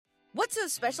What's so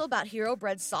special about Hero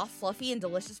Bread's soft, fluffy, and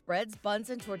delicious breads, buns,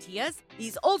 and tortillas?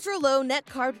 These ultra-low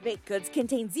net-carb baked goods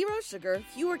contain zero sugar,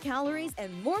 fewer calories,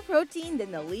 and more protein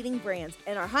than the leading brands,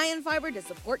 and are high in fiber to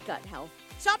support gut health.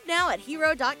 Shop now at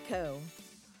hero.co.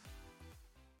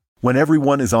 When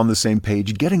everyone is on the same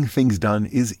page, getting things done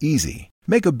is easy.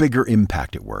 Make a bigger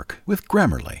impact at work with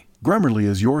Grammarly. Grammarly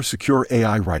is your secure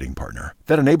AI writing partner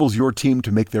that enables your team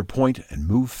to make their point and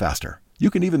move faster. You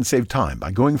can even save time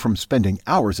by going from spending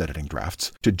hours editing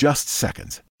drafts to just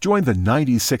seconds. Join the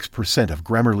 96% of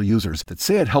Grammarly users that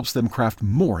say it helps them craft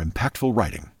more impactful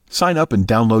writing. Sign up and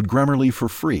download Grammarly for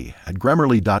free at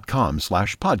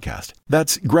grammarly.com/podcast.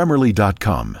 That's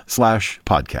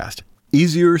grammarly.com/podcast.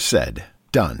 Easier said,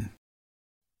 done.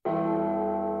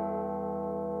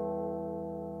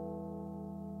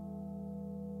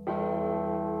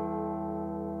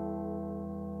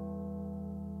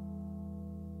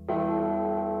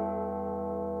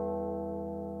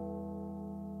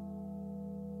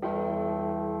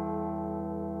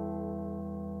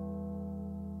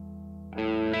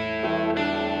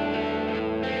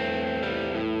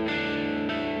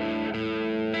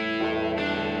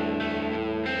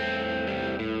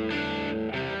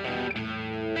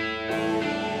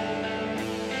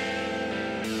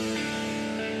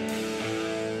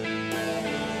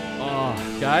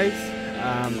 Guys,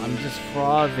 I'm just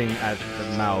frothing at the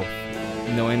mouth,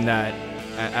 knowing that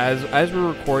as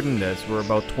we're recording this, we're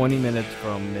about 20 minutes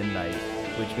from midnight,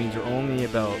 which means we're only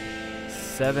about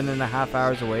 7.5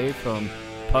 hours away from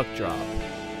puck drop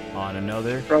on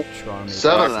another Toronto.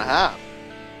 7.5.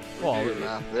 Well, your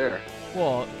math there.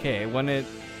 Well, okay, when it.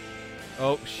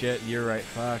 Oh shit, you're right.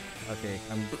 Fuck. Okay,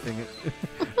 I'm thinking.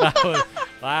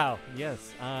 Wow.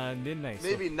 Yes. Midnight.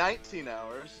 Maybe 19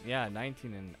 hours. Yeah,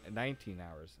 19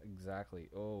 hours exactly.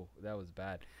 Oh, that was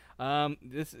bad.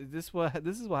 This is what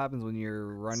happens when you're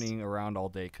running around all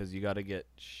day because you got to get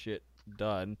shit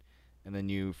done, and then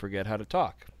you forget how to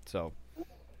talk. So,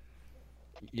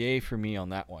 yay for me on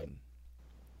that one.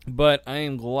 But I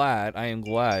am glad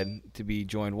to be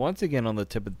joined once again on the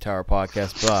Tip of the Tower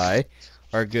podcast by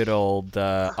our good old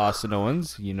Austin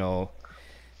Owens. You know,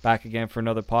 back again for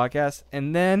another podcast,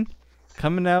 and then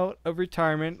coming out of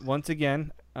retirement once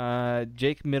again,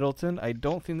 Jake Middleton. I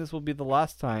don't think this will be the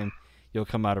last time you'll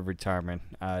come out of retirement,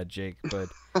 Jake, but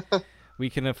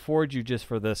we can afford you just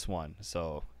for this one.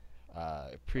 So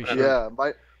appreciate it. Yeah,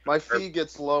 my fee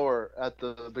gets lower at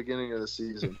the beginning of the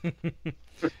season.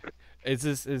 Is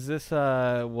this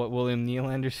what William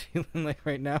Nylander's feeling like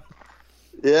right now?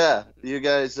 Yeah, you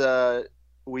guys,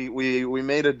 we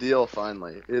made a deal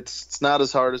finally. It's not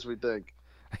as hard as we think.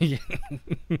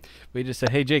 We just said,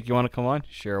 "Hey Jake, you want to come on?"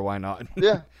 Sure, why not?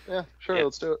 Yeah, sure, yeah.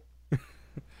 Let's do it.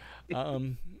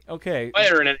 Okay. Why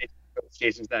are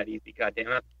negotiations that easy? God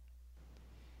damn it!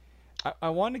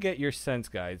 I want to get your sense,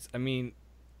 guys. I mean,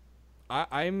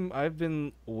 I've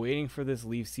been waiting for this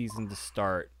Leaf season to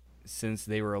start since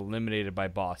they were eliminated by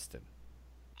Boston.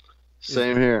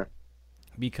 Same here.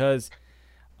 Because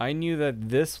I knew that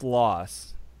this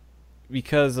loss,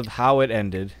 because of how it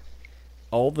ended,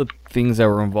 all the things that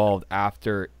were involved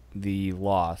after the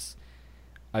loss,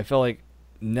 I felt like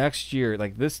next year,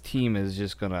 like this team is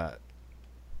just gonna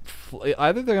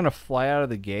either they're gonna fly out of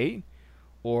the gate,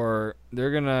 or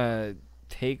they're gonna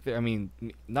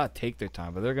not take their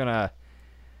time, but they're gonna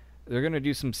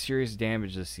do some serious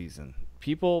damage this season.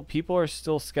 People are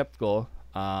still skeptical,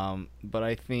 but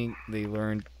I think they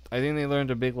learned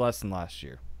a big lesson last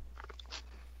year.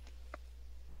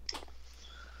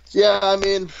 Yeah, I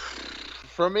mean,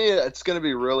 for me, it's going to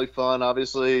be really fun.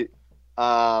 Obviously,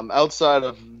 outside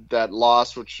of that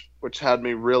loss, which had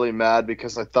me really mad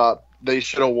because I thought they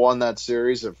should have won that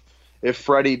series if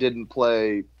Freddie didn't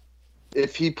play,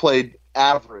 if he played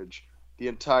average the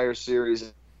entire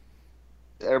series.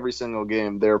 Every single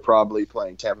game, they're probably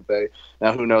playing Tampa Bay.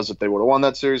 Now, who knows if they would have won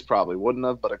that series? Probably wouldn't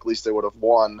have, but at least they would have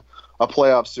won a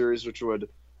playoff series, which would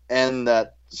end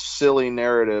that silly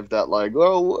narrative that, like,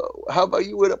 oh, how about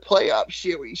you win a playoff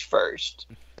series first?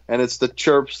 And it's the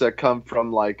chirps that come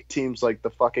from, like, teams like the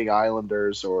fucking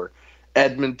Islanders or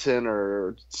Edmonton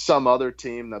or some other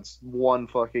team that's won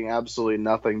fucking absolutely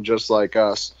nothing, just like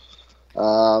us.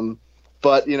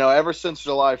 But, you know, ever since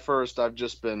July 1st, I've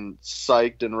just been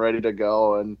psyched and ready to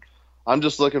go. And I'm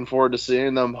just looking forward to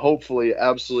seeing them hopefully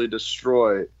absolutely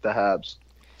destroy the Habs.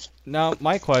 Now,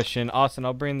 my question, Austin,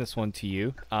 I'll bring this one to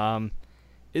you.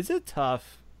 Is it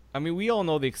tough? I mean, we all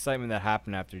know the excitement that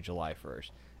happened after July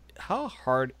 1st. How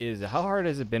hard is it? How hard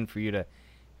has it been for you to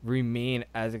remain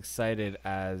as excited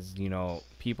as, you know,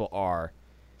 people are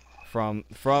from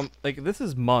like, this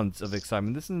is months of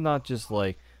excitement. This is not just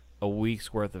like a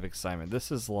week's worth of excitement.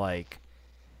 This is like,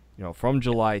 from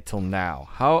July till now,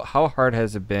 how hard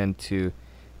has it been to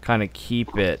kind of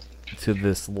keep it to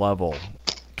this level,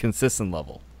 consistent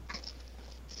level?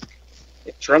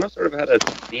 Yeah, Toronto sort of had a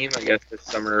theme, I guess, this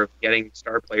summer of getting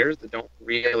star players that don't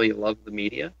really love the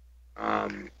media.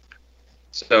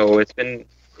 So it's been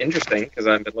interesting because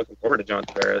I've been looking forward to John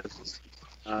Tavares.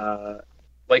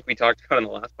 Like we talked about in the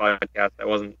last podcast,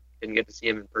 didn't get to see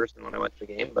him in person when I went to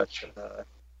the game, but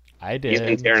I did. he's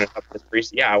been tearing it up this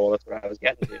preseason. Yeah, well, that's what I was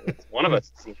getting to. It's one of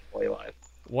us has seen him play live.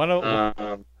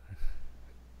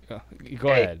 Go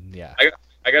ahead. Yeah.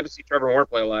 I got to see Trevor Moore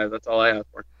play live. That's all I asked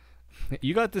for.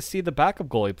 You got to see the backup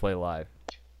goalie play live.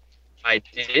 I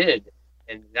did,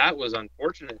 and that was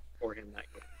unfortunate for him that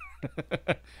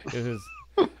game. It was.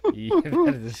 Yeah,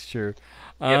 that is true.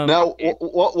 Now,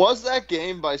 what was that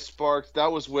game by Sparks?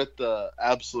 That was with the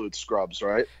absolute scrubs,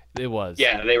 right? It was.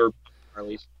 Yeah, they were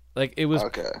released. Like, it was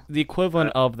Okay. the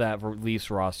equivalent of that Leafs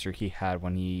roster he had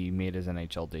when he made his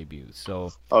NHL debut.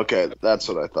 So Okay, that's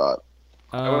what I thought.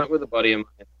 I went with a buddy of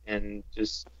mine, and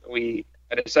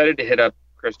I decided to hit up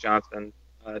Chris Johnston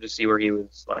to see where he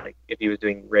was, like, if he was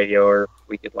doing radio, or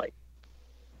we could, like,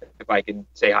 if I could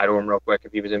say hi to him real quick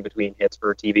if he was in between hits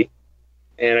for TV.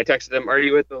 And I texted him, "Are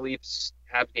you at the Leafs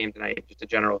Habs game tonight?" Just a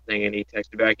general thing, and he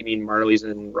texted back, "You mean Marlies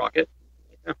and Rocket?"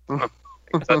 Yeah, I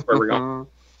guess that's where we're going.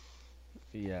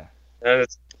 yeah.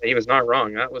 He was not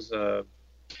wrong. That was not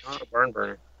a barn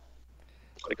burner,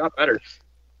 but it got better.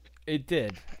 It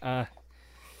did.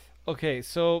 Okay,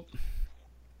 so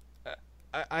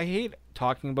I hate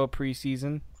talking about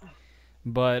preseason,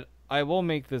 but I will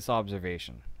make this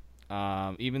observation.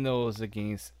 Even though it was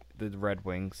against the Red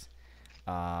Wings,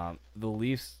 the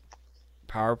Leafs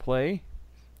power play,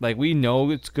 like, we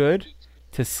know it's good.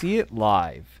 To see it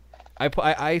live,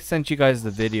 I sent you guys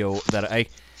the video that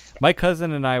my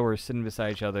cousin and I were sitting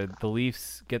beside each other. The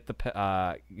Leafs get they go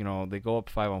up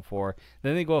 5-on-4,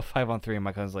 then they go up 5-on-3, and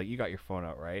my cousin's like, "You got your phone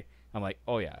out, right?" I'm like,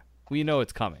 "Oh yeah, we know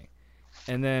it's coming."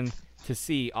 And then to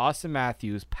see Auston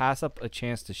Matthews pass up a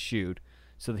chance to shoot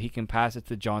so that he can pass it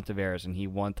to John Tavares, and he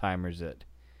one-timers it.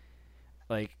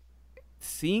 Like,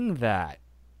 seeing that,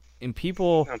 and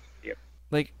people,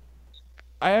 like,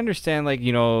 I understand, like,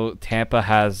 Tampa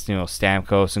has,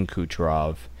 Stamkos and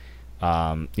Kucherov.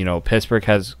 Pittsburgh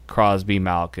has Crosby,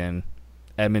 Malkin.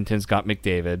 Edmonton's got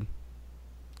McDavid.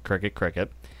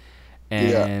 Cricket.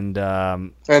 And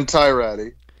Ty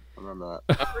Ratty. Remember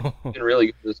that. Been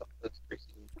really good this preseason.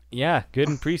 Yeah, good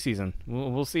in preseason.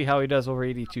 We'll see how he does over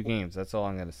 82 games. That's all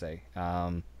I'm going to say.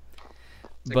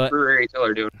 But Harry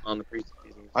Taylor doing on the preseason.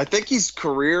 I think he's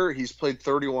played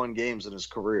 31 games in his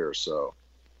career, so.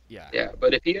 Yeah,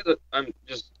 but if he has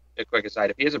just a quick aside,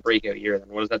 if he has a breakout year, then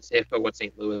what does that say about what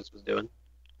St. Louis was doing?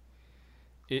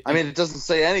 It doesn't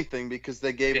say anything because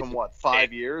they gave him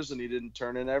 5 years and he didn't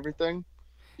turn in everything.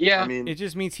 Yeah, it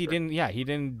just means he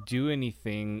didn't do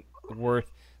anything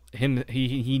worth him.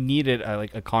 He needed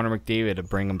a Connor McDavid to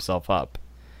bring himself up.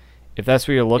 If that's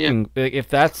what you're looking, if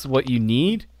that's what you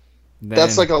need, then,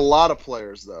 that's like a lot of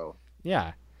players, though.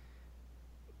 Yeah,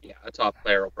 a top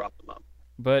player will prop them up.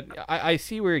 But I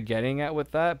see where you're getting at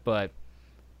with that, but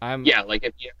like,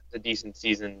 if you have a decent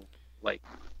season, like,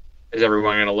 is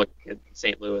everyone going to look at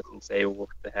St. Louis and say, what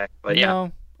the heck? But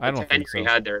no, I don't think so. He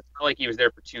had there. It's not like he was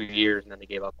there for 2 years and then they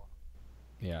gave up on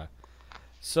him. Yeah.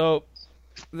 So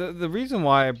the reason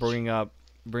why I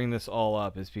bring this all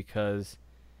up is because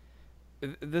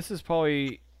this is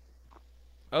probably,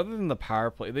 other than the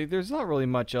power play, there's not really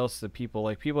much else that people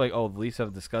like, oh, the Leafs have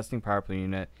a disgusting power play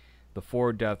unit. The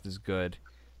forward depth is good.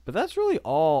 But that's really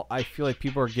all I feel like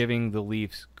people are giving the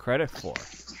Leafs credit for.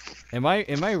 Am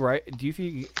I right? Do you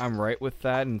think I'm right with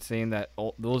that in saying that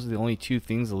those are the only two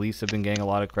things the Leafs have been getting a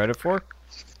lot of credit for?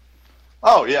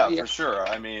 Oh, yeah, for sure.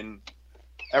 I mean,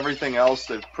 everything else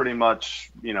they've pretty much,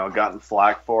 gotten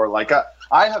flack for. Like,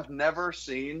 I have never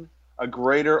seen a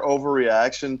greater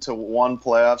overreaction to one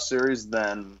playoff series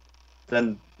than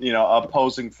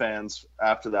opposing fans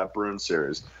after that Bruins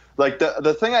series. Like,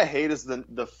 the thing I hate is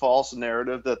the false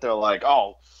narrative that they're like,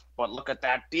 oh, but look at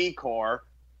that decor.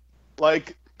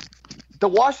 Like, the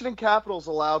Washington Capitals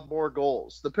allowed more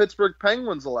goals. The Pittsburgh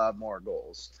Penguins allowed more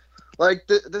goals. Like,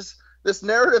 this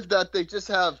narrative that they just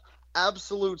have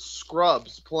absolute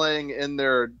scrubs playing in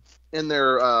their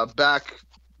back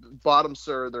bottom,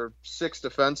 their 6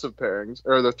 defensive pairings,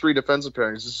 or their 3 defensive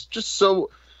pairings, is just so.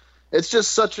 It's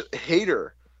just such a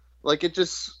hater. Like, it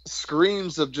just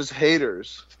screams of just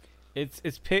haters.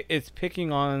 It's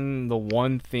picking on the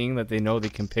one thing that they know they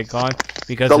can pick on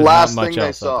because the there's last not much thing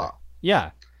else they saw. out there.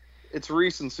 Yeah. It's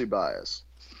recency bias.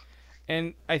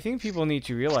 And I think people need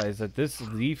to realize that this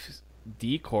Leafs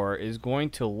decor is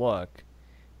going to look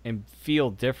and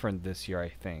feel different this year, I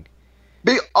think.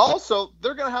 Also,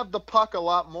 they're going to have the puck a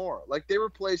lot more. Like, they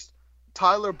replaced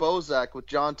Tyler Bozak with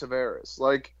John Tavares.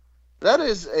 Like, that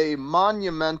is a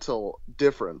monumental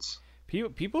difference.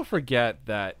 People forget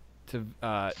that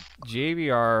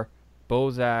JVR,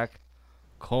 Bozak,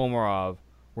 Komarov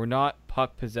were not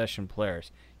puck possession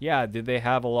players. Yeah, did they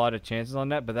have a lot of chances on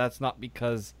that? But that's not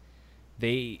because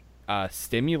they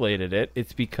stimulated it.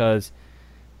 It's because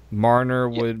Marner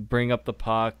would bring up the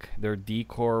puck. Their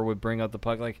decor would bring up the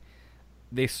puck. Like,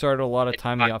 they started a lot of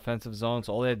time in the offensive zone,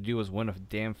 so all they had to do was win a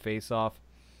damn face-off.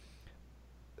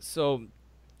 So,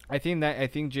 I think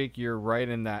Jake, you're right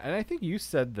in that, and I think you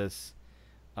said this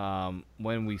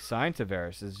when we signed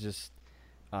Tavares, is just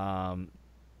how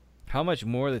much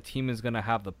more the team is going to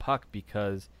have the puck,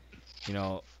 because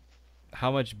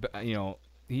how much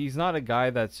he's not a guy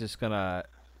that's just going to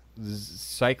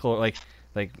cycle like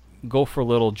go for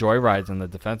little joyrides in the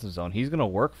defensive zone. He's going to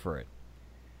work for it.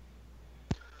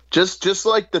 Just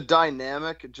like the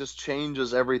dynamic, it just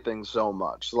changes everything so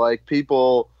much. Like,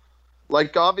 people,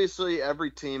 like, obviously every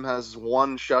team has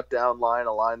one shutdown line,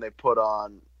 a line they put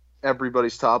on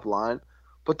everybody's top line,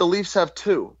 but the Leafs have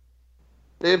two.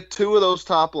 They have two of those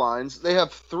top lines. They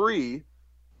have three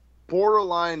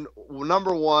borderline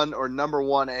number one or number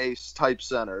 1A type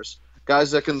centers,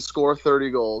 guys that can score 30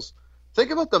 goals.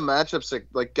 Think about the matchups that,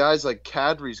 like, guys like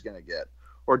Kadri's going to get,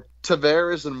 or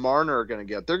Tavares and Marner are going to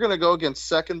get. They're going to go against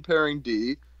second pairing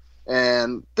D,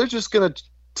 and they're just going to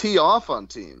tee off on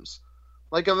teams.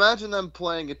 Like, imagine them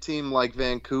playing a team like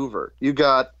Vancouver. You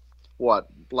got,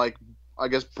 I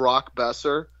guess Brock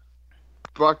Besser.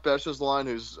 Brock Besser's line,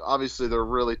 who's obviously they're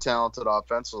really talented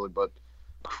offensively, but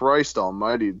Christ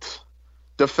almighty.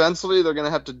 Defensively, they're going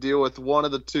to have to deal with one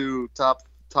of the two top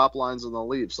lines in the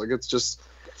Leafs. Like, it's just,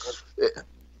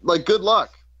 good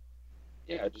luck.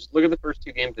 Yeah, just look at the first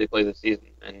two games they played this season,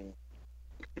 and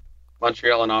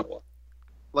Montreal and Ottawa.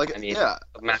 Like,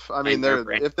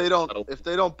 if they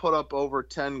don't put up over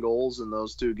 10 goals in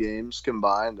those two games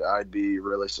combined, I'd be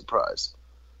really surprised.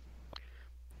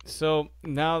 So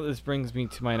now this brings me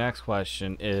to my next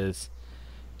question: is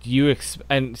do you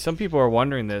and some people are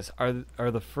wondering this,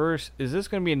 is this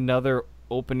going to be another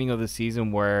opening of the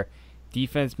season where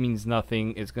defense means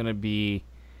nothing? It's going to be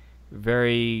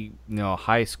very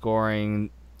high scoring,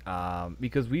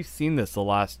 because we've seen this the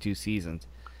last two seasons.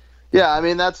 Yeah, I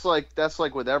mean that's like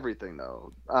with everything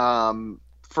though.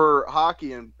 For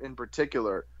hockey in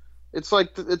particular, it's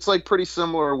like pretty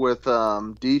similar with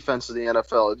defense in the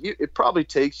NFL. It probably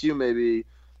takes you maybe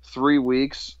 3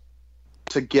 weeks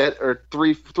to get, or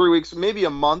three weeks, maybe a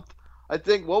month. I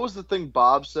think, what was the thing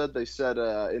Bob said? They said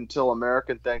until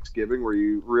American Thanksgiving, where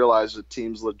you realize the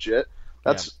team's legit.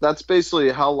 That's basically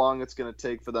how long it's going to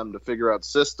take for them to figure out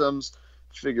systems,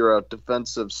 figure out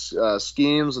defensive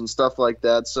schemes and stuff like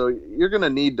that. So you're going to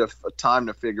need time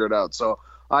to figure it out. So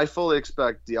I fully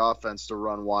expect the offense to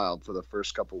run wild for the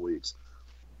first couple weeks.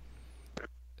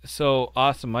 So,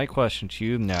 Austin, my question to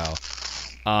you now.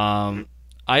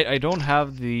 I don't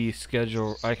have the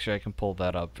schedule. Actually, I can pull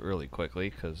that up really quickly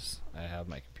because I have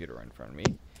my computer right in front of me.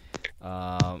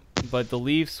 But the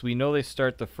Leafs, we know they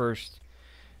start the first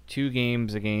two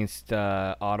games against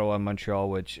Ottawa and Montreal,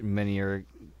 which many are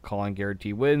calling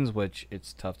guaranteed wins, which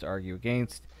it's tough to argue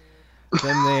against.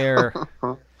 Then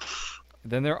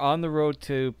they're on the road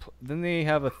to. Then they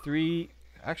have a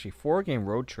 4-game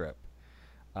road trip,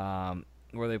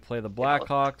 where they play the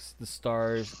Blackhawks, the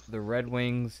Stars, the Red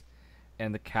Wings,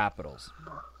 and the Capitals.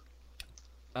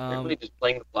 Really, just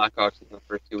playing the Blackhawks in the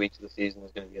first 2 weeks of the season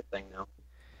is going to be a thing now.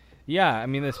 Yeah, I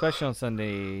mean, especially on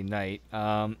Sunday night.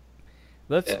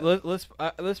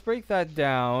 Let's break that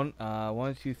down.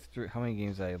 1, 2, 3. How many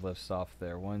games did I list off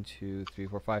there? 1, 2, 3,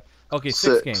 4, 5. Okay,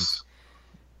 6 games.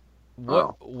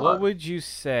 What would you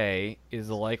say is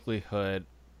the likelihood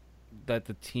that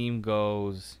the team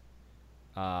goes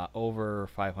over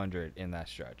 500 in that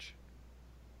stretch?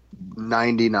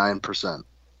 99%.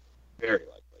 Very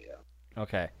likely, yeah.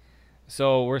 Okay,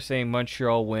 so we're saying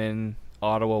Montreal win,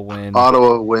 Ottawa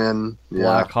win,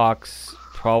 yeah. Blackhawks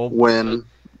probably win.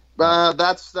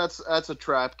 That's a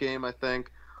trap game, I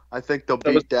think. I think they'll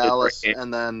beat Dallas,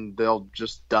 and then they'll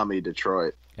just dummy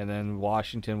Detroit. And then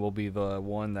Washington will be the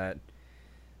one that.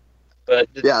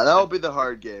 That'll be the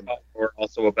hard game. Or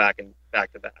also a back to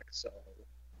back, so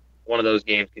one of those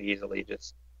games could easily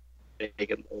just make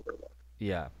it overlook.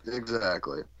 Yeah,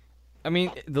 exactly. I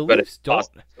mean, the Leafs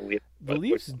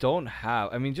don't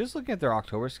have. I mean, just looking at their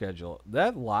October schedule,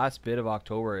 that last bit of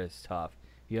October is tough.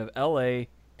 You have L.A.,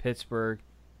 Pittsburgh,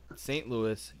 St.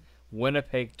 Louis,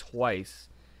 Winnipeg twice,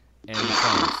 and the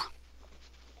Suns.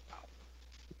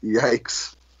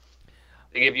 Yikes.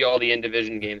 They give you all the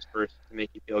in-division games first to make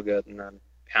you feel good, and then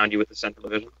pound you with the Central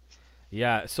Division.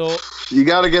 Yeah, so You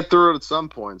got to get through it at some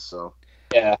point. So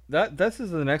Yeah. this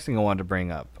is the next thing I wanted to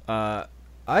bring up.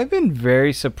 I've been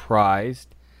very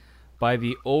surprised by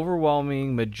the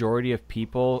overwhelming majority of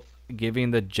people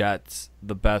giving the Jets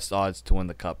the best odds to win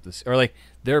the cup this, or like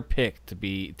their pick to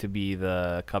be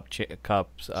the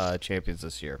Cup's champions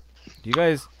this year. Do you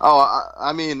guys? Oh,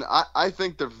 I mean, I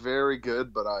think they're very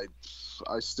good, but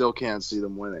I still can't see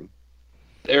them winning.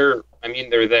 They're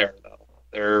there though.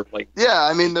 They're like, Yeah,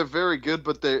 I mean, they're very good,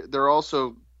 but they're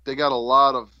also, they got a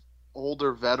lot of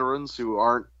older veterans who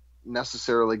aren't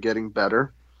necessarily getting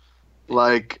better.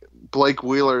 Like Blake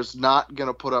Wheeler's not going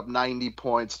to put up 90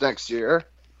 points next year.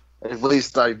 At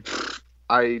least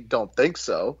I don't think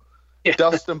so. Yeah.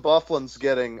 Dustin Bufflin's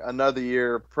getting another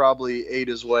year, probably ate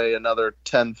his way another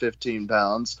 10, 15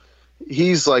 pounds.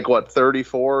 He's like, what,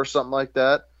 34 or something like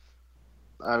that?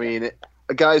 I mean,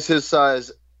 guys his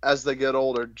size, as they get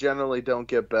older, generally don't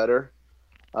get better.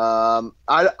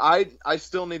 I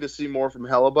still need to see more from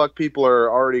Hellebuck. People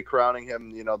are already crowning him,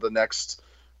 the next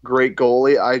great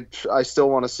goalie. I still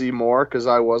want to see more because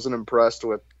I wasn't impressed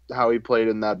with how he played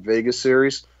in that Vegas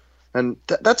series. And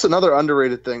that's another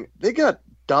underrated thing. They got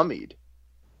dummied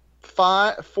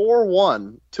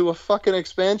 4-1 to a fucking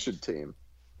expansion team.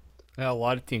 Yeah, a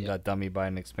lot of teams got dummied by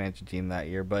an expansion team that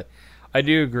year, but I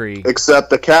do agree. Except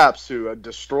the Caps, who had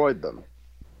destroyed them.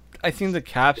 I think the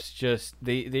Caps just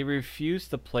they refuse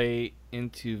to play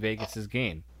into Vegas's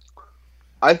game.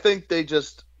 I think they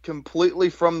just completely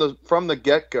from the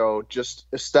get-go just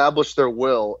established their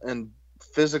will and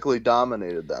physically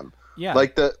dominated them. Yeah.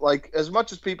 Like as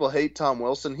much as people hate Tom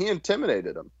Wilson, he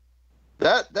intimidated them.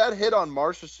 That hit on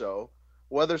Marchessault,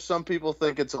 whether some people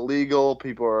think it's illegal,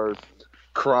 people are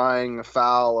crying a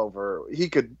foul over, he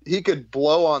could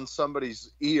blow on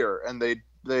somebody's ear and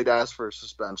they'd ask for a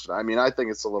suspension. I mean, I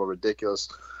think it's a little ridiculous,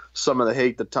 some of the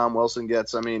hate that Tom Wilson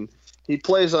gets. I mean, he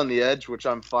plays on the edge, which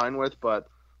I'm fine with, but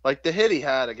like the hit he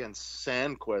had against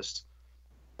Sandquist,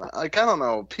 like, I don't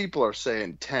know, people are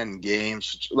saying 10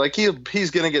 games. Like,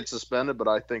 he's going to get suspended, but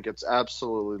I think it's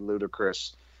absolutely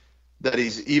ludicrous that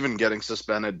he's even getting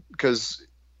suspended because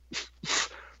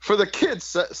for the kid,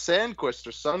 Sandquist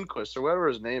or Sunquist or whatever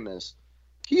his name is,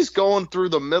 he's going through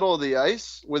the middle of the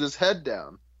ice with his head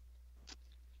down.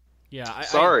 Yeah,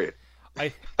 Sorry.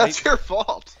 That's your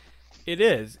fault. It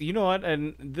is. You know what?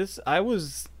 And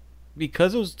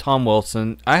because it was Tom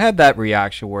Wilson, I had that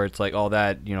reaction where it's like, oh,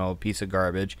 that, piece of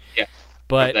garbage. Yeah.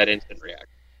 But that instant reaction.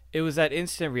 It was that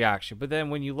instant reaction. But then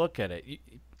when you look at it,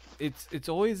 it's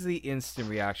always the instant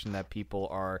reaction that people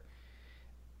are.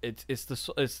 It's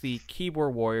the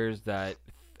keyboard warriors that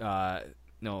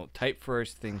type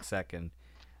first, think second.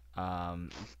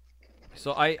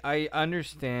 So I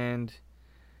understand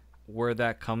where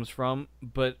that comes from,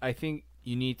 but I think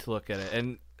you need to look at it.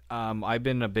 And I've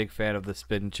been a big fan of the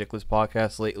Spit and Chicklets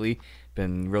podcast lately.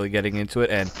 Been really getting into it,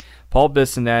 and Paul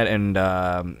Bissonnette and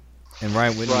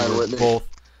Ryan Whitney were both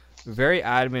very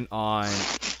adamant on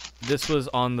this was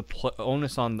on the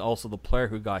onus on also the player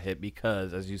who got hit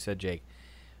because, as you said, Jake,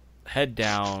 head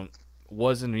down,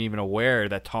 wasn't even aware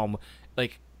that Tom.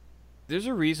 Like, there's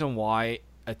a reason why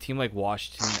a team like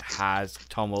Washington has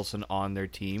Tom Wilson on their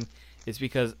team. It's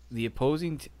because the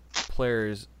opposing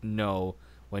players know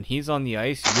when he's on the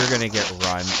ice, you're gonna get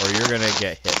run or you're gonna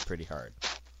get hit pretty hard.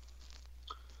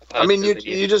 I mean,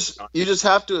 you just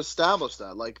have to establish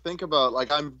that. Like, think about,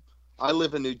 like, I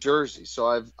live in New Jersey,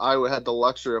 so I had the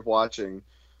luxury of watching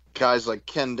guys like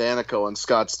Ken Danico and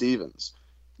Scott Stevens.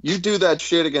 You do that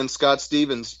shit against Scott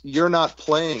Stevens, you're not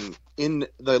playing in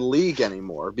the league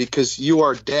anymore because you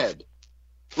are dead.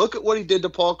 Look at what he did to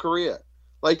Paul Kariya.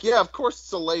 Like, yeah, of course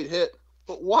it's a late hit,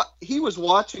 but what he was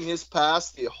watching his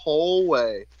pass the whole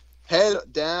way, head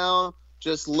down,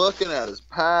 just looking at his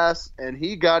pass, and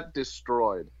he got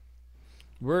destroyed.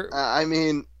 I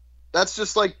mean, that's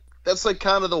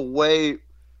kind of the way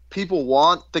people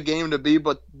want the game to be,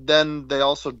 but then they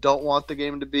also don't want the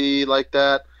game to be like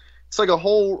that. It's like a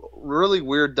whole really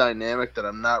weird dynamic that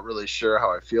I'm not really sure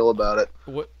how I feel about it.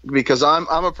 Because I'm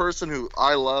a person who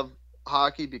I love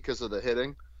hockey because of the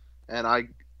hitting, and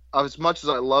as much as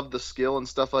I love the skill and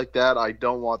stuff like that, I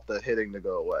don't want the hitting to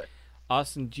go away.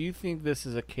 Austin, do you think this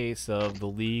is a case of the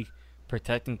league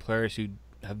protecting players who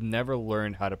have never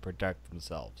learned how to protect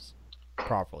themselves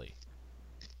properly?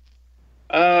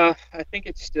 I think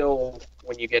it's still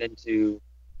when you get into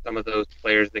some of those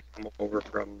players that come over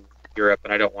from Europe,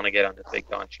 and I don't want to get on this big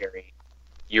Don Cherry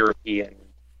European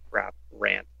rap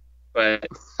rant, but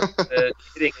the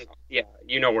hitting, yeah,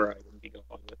 you know where I would be going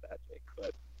with that, Jake.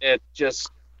 But it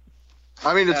just,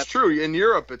 I mean, it's true. In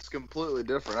Europe, it's completely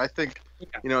different. I think,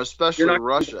 especially You're not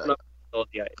Russia. on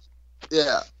the ice.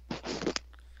 Yeah.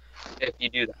 If you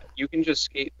do that, you can just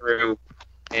skate through,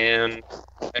 and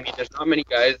I mean, there's not many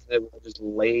guys that will just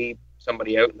lay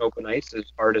somebody out in open ice as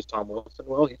hard as Tom Wilson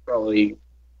will. He's probably,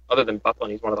 other than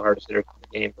Bufflin, he's one of the hardest hitters in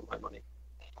the game for my money.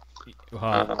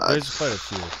 There's quite a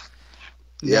few.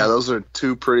 Yeah, those are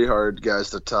two pretty hard guys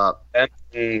to top.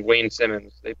 And Wayne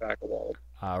Simmons, they back a wall.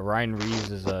 Ryan Reeves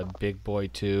is a big boy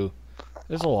too.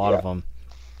 There's a lot of them.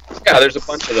 Yeah, there's a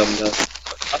bunch of them.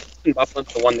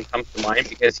 Bufflin's the one that comes to mind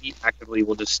because he actively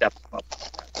will just step up.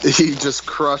 He just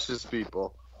crushes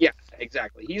people. Yeah,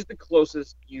 exactly. He's the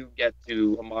closest you get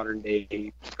to a modern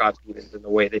day Scott Stevens in the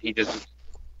way that he just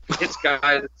hits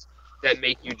guys that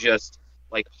make you just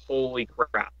like, holy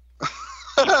crap. He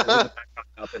pulls it back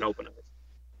up and open it.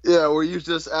 Yeah, where you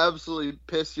just absolutely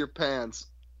piss your pants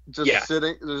just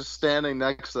standing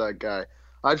next to that guy.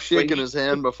 I've shaken his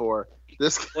hand before.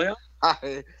 This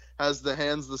guy has the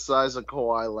hands the size of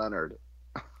Kawhi Leonard.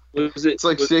 It's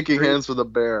like shaking hands with a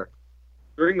bear.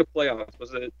 During the playoffs,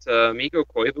 was it Mikko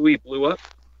Koivu he blew up?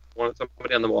 Wanted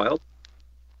somebody on the Wild?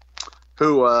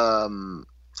 Who,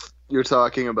 you're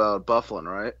talking about Bufflin,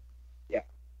 right? Yeah.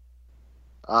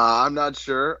 I'm not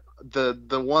sure.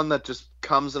 The one that just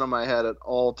comes into my head at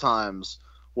all times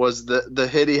was the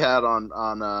hit he had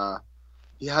on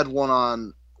he had one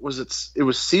on, it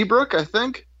was Seabrook, I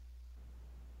think?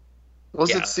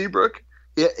 Was it Seabrook?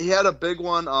 He had a big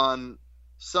one on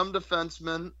some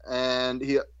defenseman, and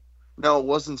no, it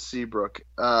wasn't Seabrook.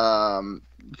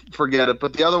 Forget it.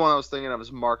 But the other one I was thinking of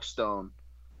is Mark Stone.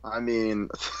 I mean,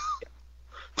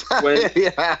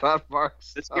 the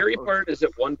scary part is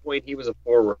at one point he was a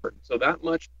forward, so that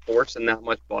much force and that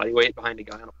much body weight behind a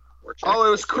guy on a forward. Oh, it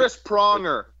was Chris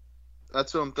Pronger.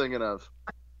 That's what I'm thinking of.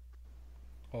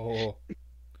 Oh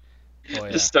yeah.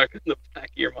 Just stuck in the back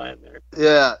of your mind there.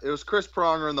 Yeah, it was Chris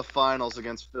Pronger in the finals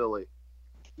against Philly.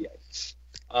 Yes.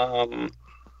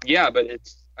 Yeah, but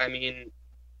I mean,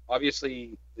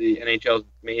 obviously the NHL's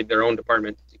made their own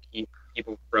department to keep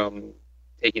people from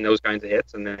taking those kinds of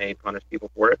hits, and they punish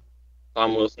people for it.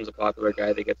 Tom Wilson's a popular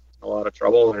guy that gets in a lot of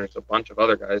trouble, and there's a bunch of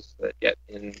other guys that get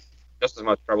in just as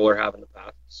much trouble or have in the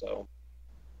past. So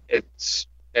it's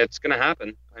going to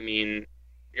happen. I mean,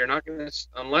 you're not going to,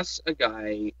 unless a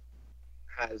guy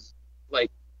has, like,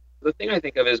 the thing I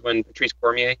think of is when Patrice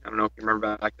Cormier, I don't know if you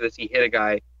remember back to this, he hit a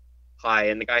guy high,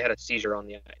 and the guy had a seizure on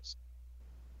the ice.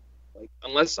 Like,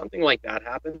 unless something like that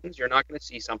happens, you're not going to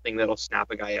see something that'll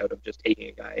snap a guy out of just taking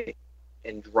a guy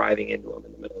and driving into him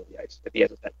in the middle of the ice if he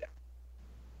has a set down.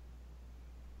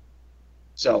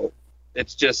 So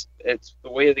it's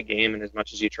the way of the game, and as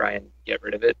much as you try and get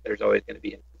rid of it, there's always going to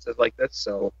be instances like this.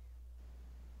 So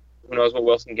who knows what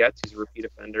Wilson gets? He's a repeat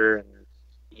offender, and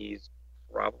he's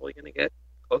probably going to get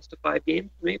close to 5 games,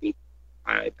 maybe.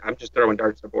 I'm just throwing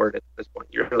darts aboard at this point.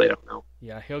 You really don't know.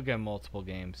 Yeah, he'll get multiple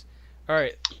games. All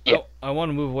right. Yeah. I want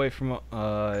to move away from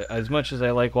as much as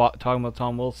I like talking about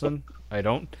Tom Wilson. I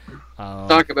don't.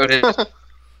 Talk about it.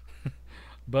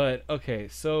 But okay,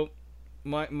 so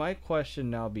my question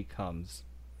now becomes,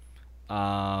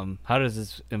 how does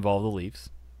this involve the Leafs?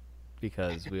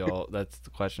 Because that's the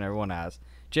question everyone has.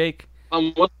 Jake.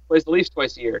 What plays the Leafs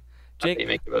twice a year?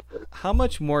 Jake, how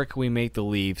much more can we make the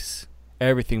Leafs?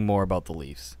 Everything more about the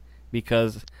Leafs,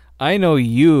 because I know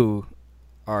you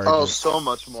are so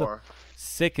much more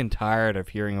sick and tired of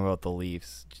hearing about the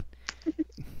Leafs.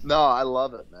 No, I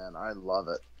love it, man. I love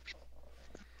it.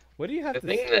 What do you have the to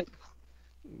thing say? that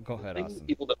Go ahead, the thing Austin. that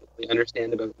people don't really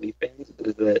understand about Leaf fans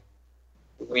is that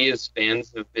we as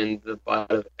fans have been the butt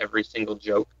of every single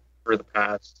joke for the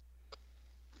past,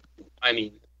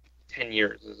 10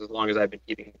 years is as long as I've been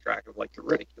keeping track of, like, the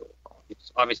ridicule. It's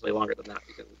obviously longer than that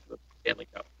because of the Stanley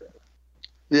Cup. Right?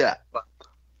 Yeah. But,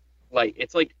 like,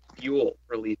 it's like fuel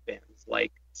for Leaf fans.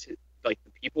 Like, the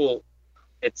people,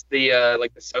 it's the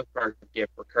the South Park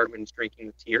gift where Cartman's drinking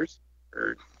the tears.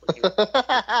 Or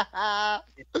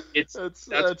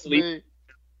that's me.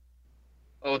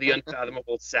 Oh, the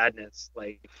unfathomable sadness.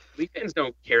 Like, Leaf fans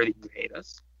don't care that you hate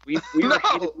us. We were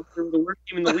hated. We were the worst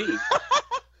team in the league.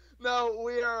 No,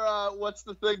 we are. What's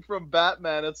the thing from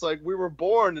Batman? It's like we were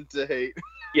born into hate.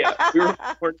 Yeah, we were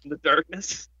born in the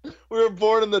darkness. We were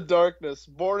born in the darkness,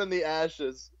 born in the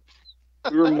ashes.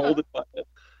 We were molded by it.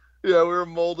 Yeah, we were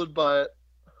molded by it.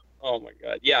 Oh my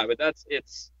god. Yeah, but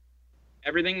it's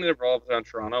everything that revolves around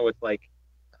Toronto. It's like,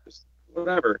 just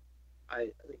whatever. I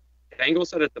think Dangle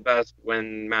said it the best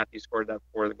when Matthew scored that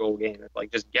before the goal game. It's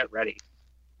like, just get ready.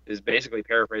 Is basically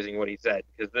paraphrasing what he said,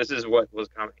 because this is what was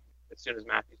coming. As soon as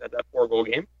Matthews had that 4-goal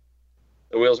game,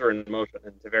 the wheels were in motion,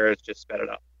 and Tavares just sped it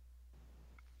up.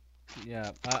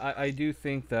 Yeah, I do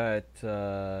think that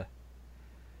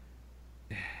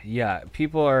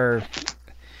people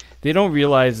they don't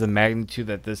realize the magnitude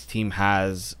that this team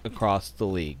has across the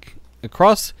league,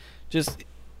 across just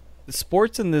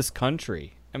sports in this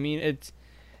country. I mean,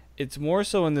 it's more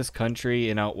so in this country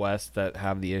and out west that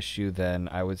have the issue than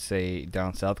I would say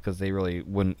down south because they really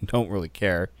don't really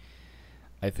care.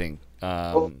 I think.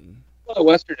 Well, the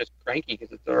West are just cranky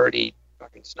because it's already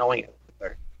fucking snowing out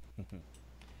there.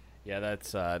 Yeah,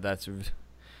 that's. I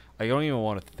don't even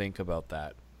want to think about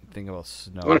that. Think about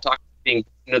snow. I want to talk about being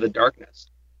into the darkness.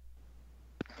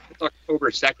 It's October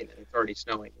 2nd and it's already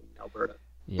snowing in Alberta.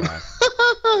 Yeah.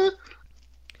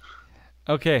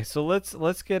 Okay, so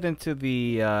let's get into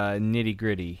the nitty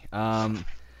gritty. The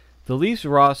Leafs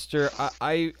roster,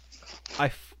 I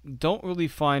don't really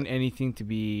find anything to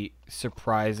be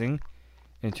surprising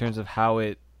in terms of how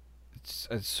it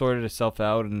sorted itself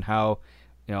out and how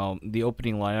the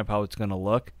opening lineup, how it's going to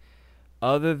look.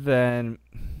 Other than,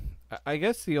 I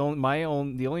guess the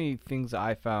only things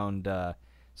I found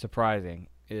surprising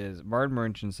is Martin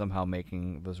Marincin somehow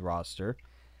making this roster.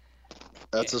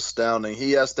 That's astounding.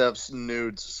 He has to have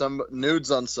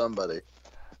nudes on somebody.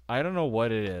 I don't know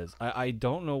what it is. I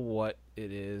don't know what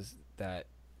it is that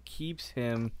keeps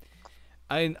him.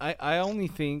 I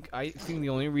think the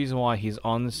only reason why he's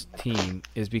on this team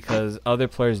is because other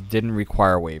players didn't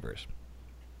require waivers.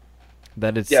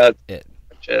 That is it.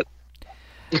 Shit.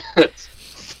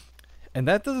 And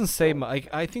that doesn't say much.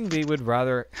 I think they would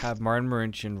rather have Martin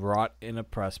Marincin rot in a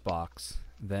press box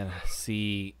than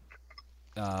see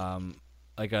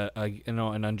like an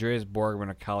Andreas Borgman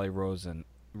or Calle Rosen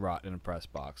rot in a press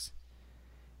box.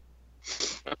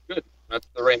 That's good. That's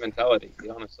the right mentality,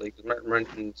 honestly, because Martin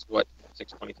Marincin's,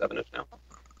 627-ish now?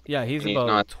 Yeah, he's about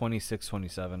not 26,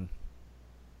 27.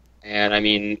 And, I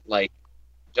mean,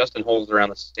 Justin Holl's around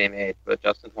the same age, but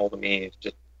Justin Holl, to me, is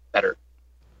just better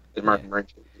than Martin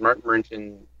Marincin. Martin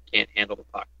Marincin can't handle the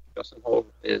puck. Justin Holl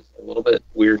is a little bit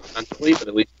weird defensively, but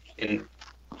at least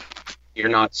you're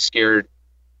not scared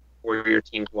for your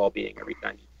team's well-being every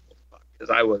time you hold the puck. Because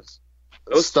I was...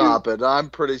 Stop it. I'm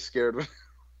pretty scared when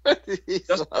he's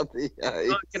on the ice. I'm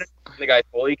not going to the guy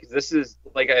fully, because this is,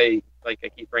 like I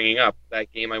keep bringing up,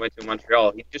 that game I went to in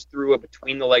Montreal, he just threw a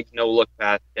between-the-legs no-look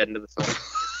pass dead into the sun.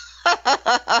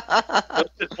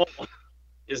 Justin Holl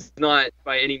is not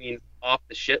by any means off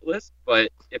the shit list,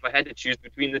 but if I had to choose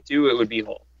between the two, it would be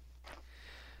Holl.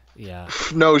 Yeah.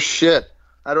 No shit.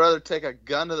 I'd rather take a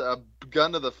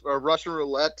Russian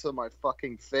roulette to my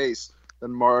fucking face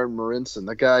than Martin Marincin.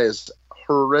 The guy is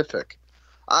horrific.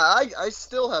 I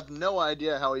still have no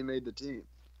idea how he made the team.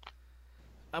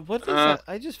 What does that?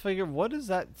 I just figured, what does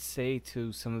that say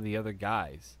to some of the other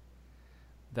guys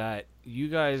that you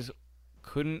guys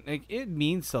couldn't? It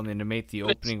means something to make the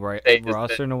opening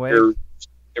roster in a way. You're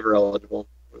ever eligible.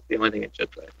 That's the only thing it should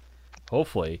say.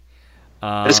 Hopefully,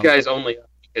 this guy's only up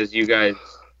because you guys,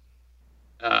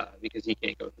 because he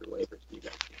can't go through waivers. You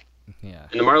guys can. Yeah.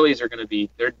 And the Marlies are going to be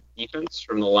their defense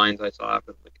from the lines I saw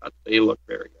after the cut. They look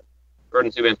very good. Jordan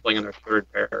Subban's playing on their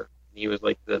third pair. He was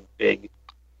like the big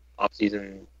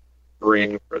off-season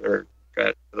ring for the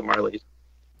Marlies.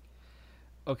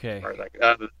 Okay.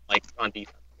 Like on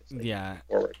defense. Yeah.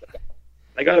 Forward.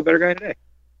 I got a better guy today.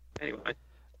 Anyway.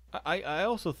 I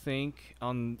also think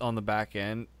on the back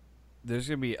end, there's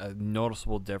going to be a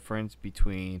noticeable difference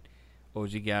between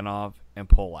Ozhiganov and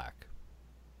Polak.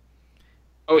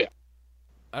 Oh, yeah.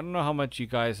 I don't know how much you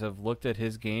guys have looked at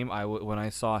his game. When I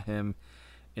saw him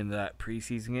in that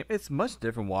preseason game, it's much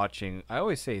different watching. I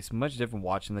always say it's much different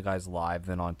watching the guys live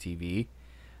than on TV.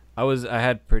 I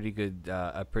had a pretty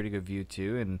good view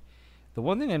too, and the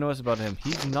one thing I noticed about him,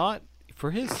 he's not,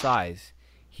 for his size,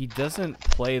 he doesn't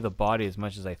play the body as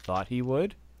much as I thought he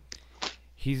would.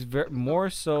 He's more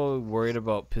so worried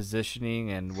about positioning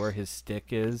and where his stick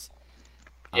is,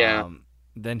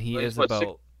 than he is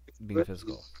about being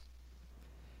physical.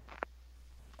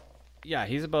 Yeah,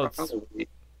 he's about. Probably.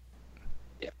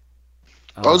 Yeah.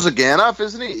 Ozhiganov,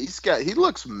 isn't he? He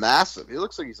looks massive. He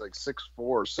looks like he's like 6'4",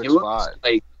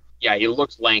 6'5". He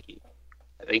looks lanky.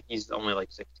 I think he's only like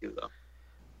 6'2", though.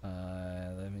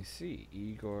 Let me see,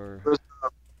 Igor.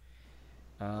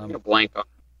 I'm gonna blank on.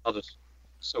 I'll just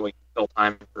so we can fill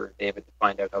time for David to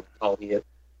find out how tall he is.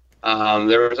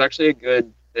 There was actually a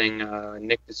good thing.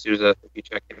 Nick D'Souza, if you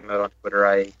check him out on Twitter,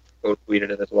 I quote tweeted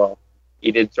it as well.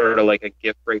 He did sort of like a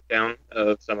GIF breakdown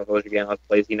of some of Ozhiganov's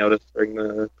plays he noticed during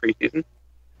the preseason,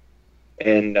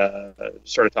 and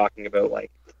sort of talking about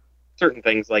like certain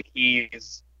things. Like he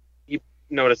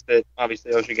noticed that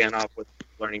obviously Ozhiganov with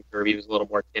learning curve, he was a little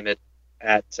more timid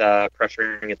at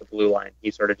pressuring at the blue line.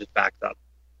 He sort of just backs up.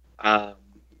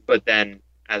 But then,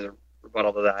 as a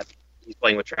rebuttal to that, he's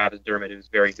playing with Travis Dermott, who's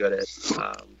very good at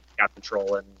gap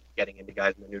control and getting into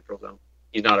guys in the neutral zone.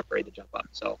 He's not afraid to jump up.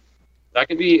 So that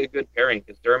could be a good pairing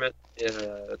because Dermott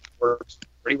works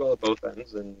pretty well at both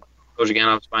ends, and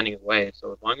Bozhaganov's finding his way.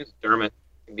 So as long as Dermott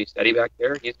can be steady back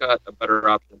there, he's got a better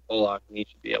option than Pollock, and he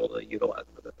should be able to utilize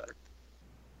him a bit better.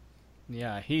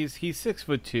 Yeah, he's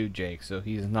 6'2", Jake. So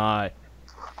he's not.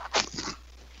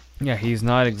 Yeah, he's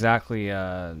not exactly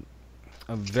a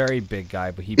very big guy,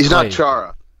 but he's not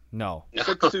Chara. No.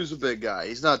 6'2's a big guy.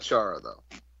 He's not Chara though.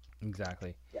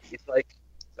 Exactly. Yeah, he's like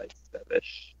 6'7".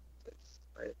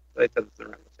 It's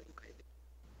around the same height.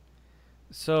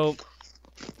 So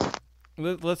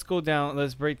let's go down.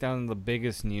 Let's break down the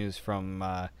biggest news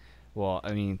from,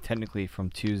 technically from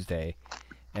Tuesday,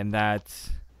 and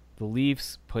that's the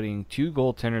Leafs putting 2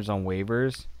 goaltenders on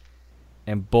waivers,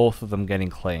 and both of them getting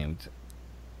claimed.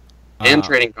 And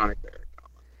trading Connor Carrick.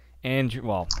 And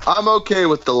I'm okay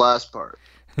with the last part.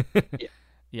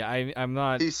 Yeah, I'm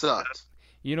not. He sucked.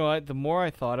 You know what? The more I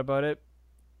thought about it,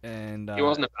 and he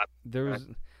wasn't a bad.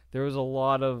 There was a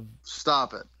lot of.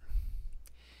 Stop it.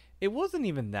 It wasn't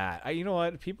even that. You know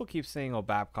what? People keep saying, "Oh,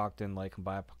 Babcock didn't like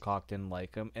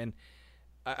him," and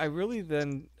I really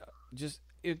then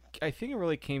I think it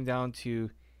really came down to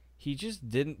he just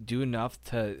didn't do enough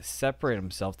to separate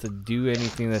himself to do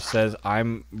anything that says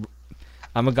I'm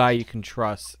a guy you can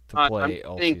trust to play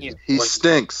all season. He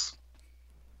stinks.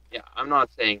 Yeah, I'm not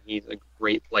saying he's a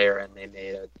great player and they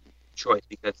made a choice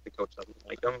because the coach doesn't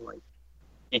like him. Like,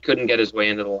 he couldn't get his way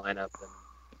into the lineup, and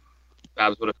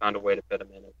Babs would have found a way to fit him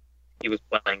in if he was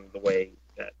playing the way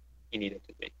that he needed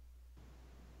to be.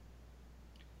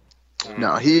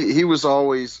 No, he's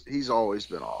always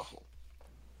been awful.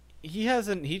 He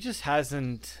just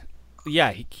hasn't.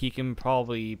 Yeah, he can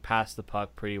probably pass the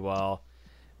puck pretty well,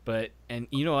 and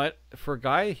you know what? For a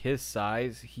guy his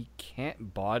size, he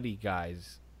can't body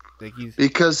guys.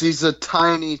 Because he's a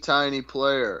tiny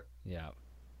player. Yeah.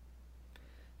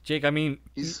 Jake, I mean,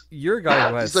 you're a guy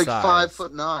who has size. He's like size.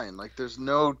 5'9". Like, there's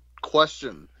no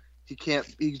question. He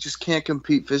just can't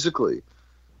compete physically.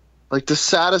 Like, the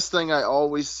saddest thing I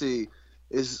always see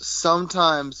is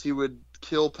sometimes he would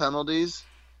kill penalties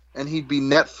and he'd be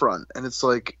net front. And it's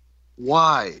like,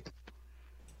 why?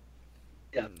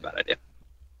 Yeah, that's a bad idea.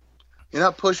 You're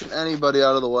not pushing anybody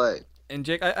out of the way. And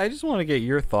Jake, I just want to get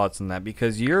your thoughts on that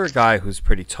because you're a guy who's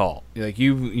pretty tall. Like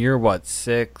you're what,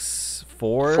 6'4"?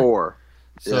 4.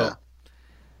 So, yeah.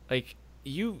 Like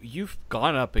you've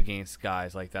gone up against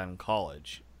guys like that in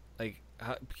college. Like,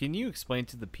 can you explain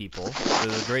to the people, to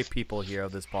the great people here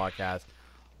of this podcast,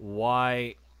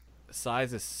 why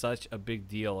size is such a big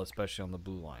deal, especially on the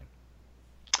blue line?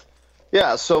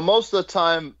 Yeah. So most of the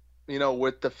time,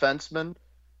 with defensemen,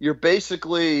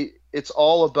 it's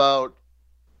all about.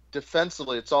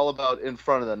 Defensively, it's all about in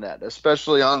front of the net,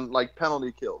 especially on like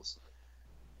penalty kills.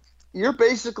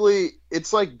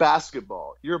 It's like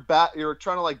basketball. You're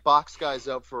trying to like box guys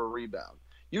out for a rebound.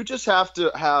 You just have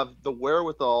to have the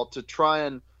wherewithal to try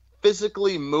and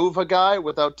physically move a guy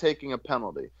without taking a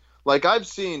penalty. Like I've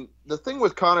seen, the thing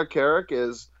with Connor Carrick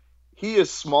is he is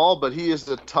small, but he is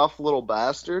a tough little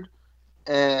bastard.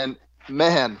 And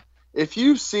man, if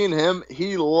you've seen him,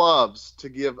 he loves to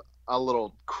give a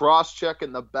little cross check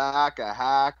in the back, a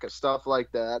hack, stuff like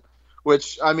that,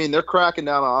 which, I mean, they're cracking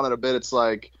down on it a bit. It's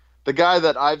like the guy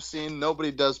that I've seen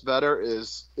nobody does better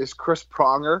is Chris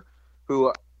Pronger,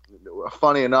 who,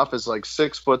 funny enough, is like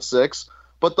 6'6".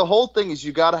 But the whole thing is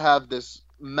you got to have this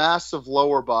massive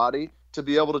lower body to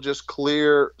be able to just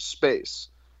clear space.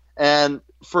 And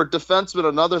for defensemen,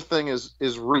 another thing is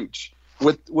reach.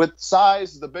 With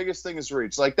size, the biggest thing is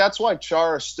reach. Like, that's why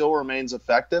Chara still remains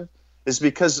effective, is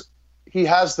because he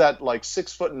has that like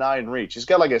 6'9" reach. He's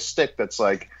got like a stick that's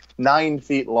like 9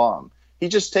 feet long. He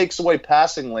just takes away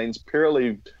passing lanes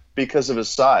purely because of his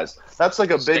size. That's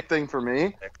like a big thing for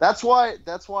me. That's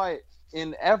why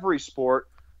in every sport,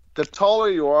 the taller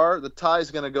you are, the tie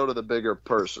is going to go to the bigger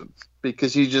person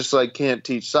because you just like can't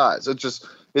teach size.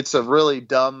 It's a really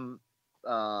dumb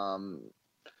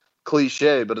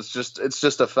cliche, but it's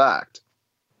just a fact.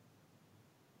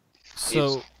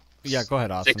 So yeah, go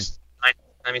ahead, Austin.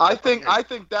 I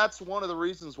think that's one of the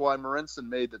reasons why Marincin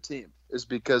made the team is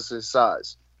because of his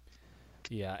size.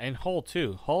 Yeah, and Hull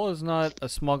too. Hull is not a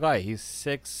small guy. He's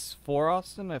 6'4",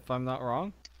 Austin, if I'm not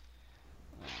wrong.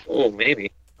 Oh,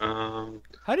 maybe. How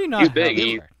do you not? He's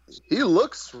big. He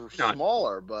looks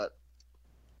smaller, but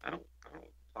I don't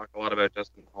talk a lot about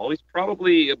Justin Hull. He's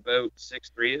probably about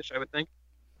 6'3"-ish, I would think.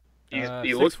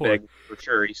 He looks 6'4". big for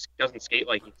sure. He doesn't skate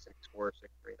like he's 6'4" or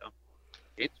 6'3" though.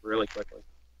 Skates really quickly.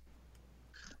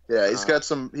 Yeah, he's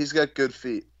got good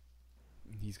feet.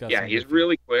 He's got. Yeah, some he's good-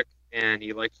 really quick, and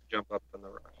he likes to jump up in the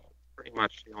rush. Pretty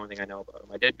much the only thing I know about him.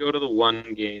 I did go to the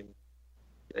one game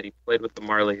that he played with the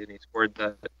Marlies, and he scored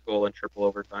that goal in triple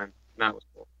overtime. And that was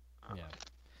cool. Yeah.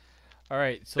 All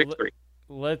right, so 6-3.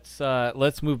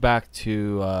 let's move back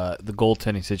to the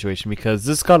goaltending situation because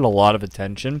this got a lot of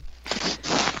attention,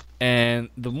 and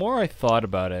the more I thought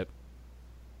about it,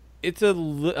 it's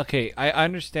okay. I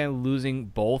understand losing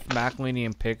both McElhinney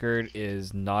and Pickard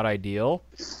is not ideal,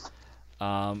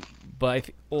 but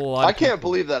I can't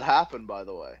believe that happened. By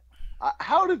the way,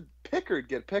 how did Pickard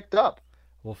get picked up?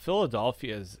 Well,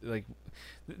 Philadelphia is like,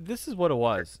 this is what it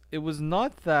was. It was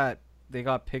not that they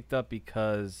got picked up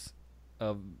because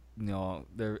of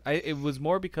it was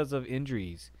more because of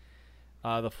injuries.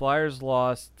 The Flyers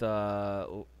lost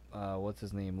what's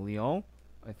his name, Leon,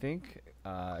 I think.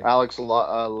 Alex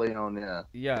Leon, yeah.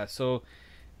 Yeah, so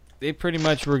they pretty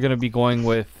much were going to be going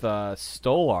with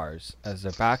Stolars as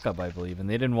their backup, I believe, and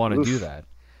they didn't want to do that.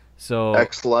 So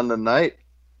ex-London Knight.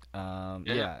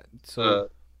 Yeah. So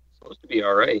supposed to be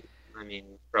all right. I mean,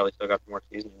 probably still got more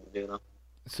seasoning to do though.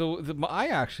 So I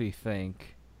actually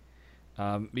think,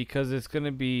 because it's going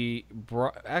to be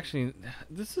actually,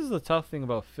 this is the tough thing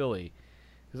about Philly,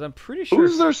 because I'm pretty sure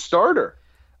Who's their starter?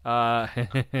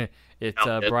 It's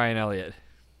Brian Elliott.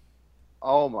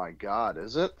 Oh my God,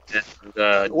 is it?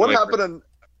 And, What Neuvirth. happened in?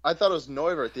 I thought it was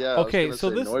Neuvirth. Yeah. Okay, so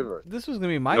this Neuvirth. was going to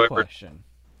be my Neuvirth. question,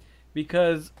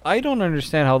 because I don't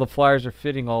understand how the Flyers are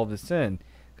fitting all this in.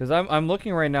 Because I'm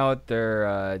looking right now at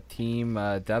their team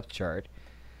depth chart.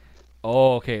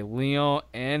 Oh, okay. Leon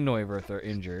and Neuvirth are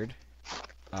injured.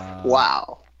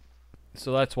 Wow.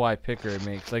 So that's why Pickard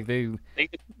makes I think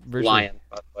it's virtually- Lion,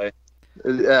 by the way.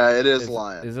 Yeah, it is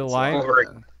Lion. Is it Lion?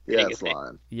 Over- Yeah, Dang it's it, Nick.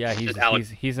 Lion. Yeah, It's Alex.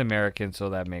 he's American, so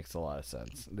that makes a lot of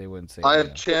sense. They wouldn't say. I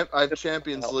Leon. have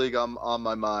Champions League on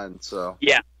my mind. So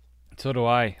So do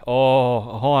I. Oh,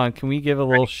 hold on. Can we give a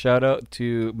little shout out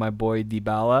to my boy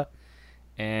Dybala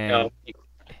and No,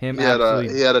 him he had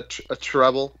absolutely a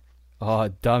treble.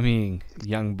 dummying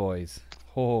young boys.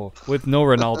 Oh, with no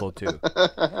Ronaldo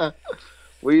too.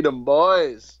 We them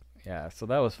boys. Yeah, so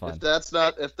that was fun.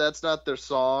 If that's not their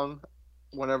song,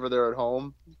 whenever they're at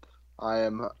home, I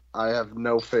have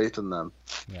no faith in them.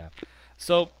 Yeah.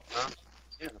 So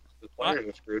yeah, the Flyers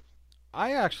were screwed.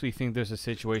 I actually think there's a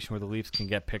situation where the Leafs can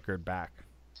get Pickard back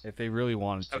if they really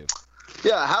wanted to.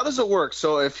 Yeah, how does it work?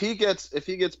 So if he gets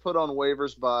put on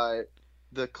waivers by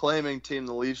the claiming team,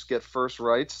 the Leafs get first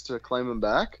rights to claim him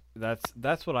back?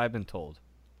 That's what I've been told.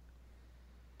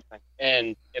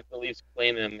 And if the Leafs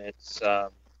claim him, it's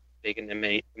they can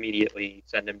immediately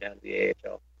send him down to the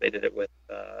AHL. They did it with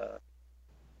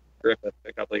Griffith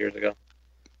a couple of years ago.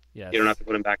 Yes. You don't have to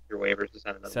put him back through waivers to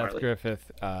send another Seth Marley.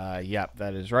 Griffith. Yeah,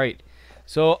 that is right.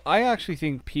 So I actually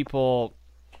think people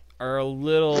are a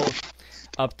little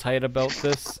uptight about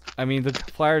this. I mean, the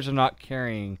Flyers are not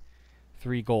carrying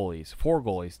four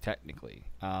goalies technically.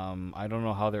 I don't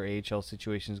know how their AHL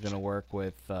situation is going to work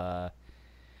with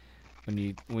when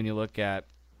you look at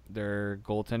their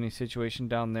goaltending situation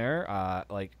down there.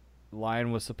 Like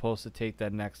Lyon was supposed to take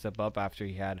that next step up after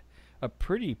he had a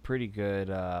pretty good.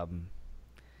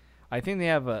 I think they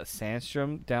have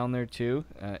Sandstrom down there too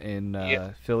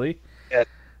in Philly.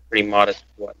 Pretty modest,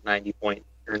 90 point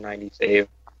or 90 save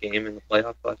game in the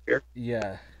playoffs last year.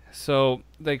 Yeah. So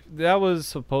like that was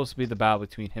supposed to be the battle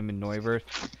between him and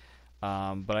Neuvirth.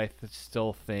 But I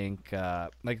still think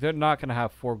like they're not going to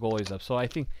have four goalies up. So I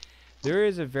think there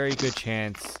is a very good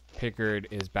chance Pickard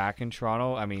is back in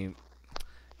Toronto. I mean,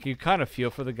 you kind of feel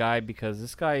for the guy because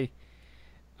this guy,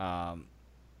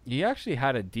 he actually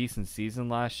had a decent season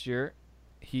last year.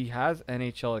 He has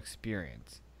NHL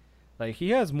experience. Like he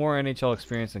has more NHL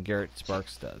experience than Garrett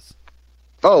Sparks does.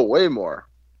 Oh, way more.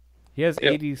 He has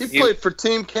Yep. 80. He played for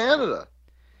Team Canada.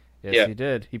 Yes, Yeah. he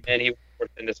did. And he was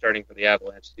forced into starting for the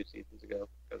Avalanche 2 seasons ago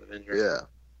because of injury. Yeah.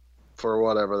 For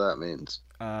whatever that means.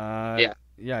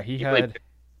 Yeah, he He had. played,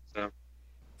 so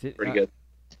pretty good.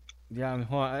 Yeah, I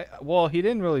mean, he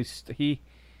didn't really.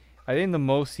 I think the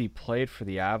most he played for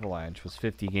the Avalanche was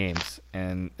 50 games,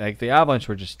 and like the Avalanche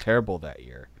were just terrible that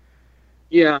year.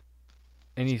 Yeah,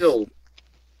 And he's still,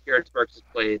 Garrett Sparks has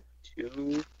played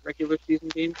 2 regular season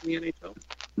games in the NHL.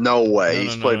 No way. No,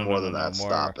 He's no, played no, more no, than no, that. more.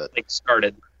 Stop it. Like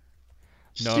started.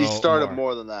 No, He started more.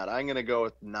 more than that. I'm going to go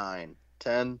with 9.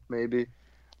 10, maybe.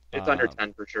 It's under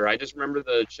 10 for sure. I just remember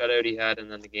the shutout he had and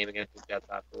then the game against the Jets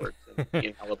afterwards. And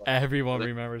Ian Hellebuck. Everyone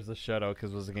remembers the shutout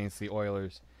because it was against the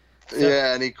Oilers.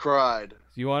 Yeah, and he cried.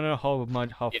 Do you want to know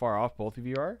how far off both of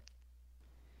you are?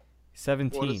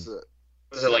 17. What is it?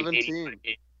 Was it like 17. 85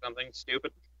 games, something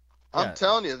stupid? I'm Yeah.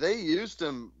 telling you, they used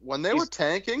him when they were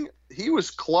tanking. He was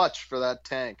clutch for that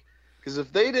tank. Because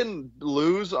if they didn't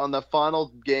lose on the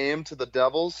final game to the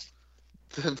Devils,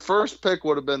 the first pick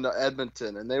would have been to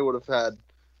Edmonton, and they would have had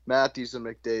Matthews and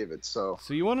McDavid. So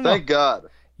you want to know? Thank God.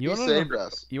 You He want saved to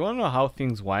us. You want to know how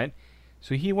things went?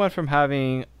 So he went from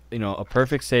having a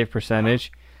perfect save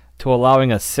percentage to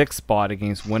allowing a 6th spot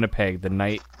against Winnipeg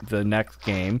the next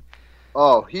game.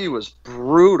 Oh, he was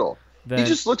brutal. Then, He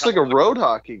just looks like a road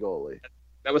hockey goalie.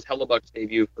 That was Hellebuck's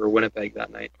debut for Winnipeg that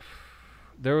night.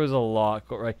 there was a lot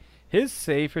right. His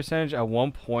save percentage at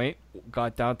one point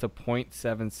got down to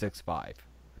 .765.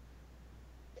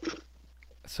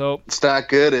 So It's not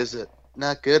good, is it?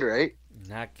 Not good, right?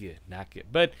 not good.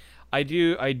 But I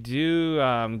do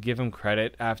give him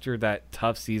credit after that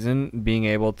tough season, being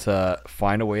able to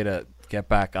find a way to get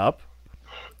back up.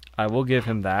 I will give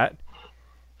him that.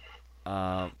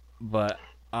 But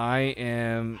I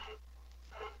am.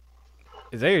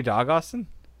 Is that your dog, Austin?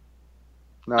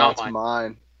 No, Not it's mine.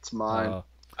 mine. It's mine. Oh.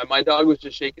 My dog was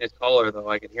just shaking his collar, though.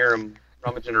 I could hear him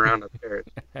rummaging around upstairs.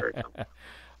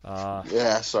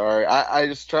 Yeah, sorry. I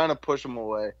was trying to push him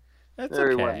away. That's There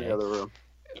he went in okay. the other room.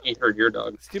 He heard your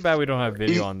dog. It's too bad we don't have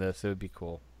video He- on this. It would be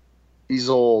cool. He's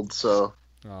old, so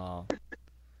Oh.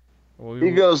 Well,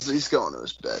 he's going to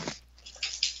his bed.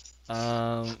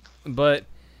 But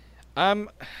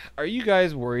are you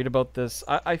guys worried about this?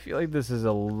 I feel like this is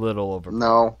a little over.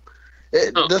 No.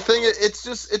 No. The thing is, it's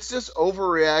just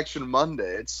overreaction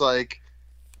Monday. It's like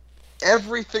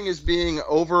everything is being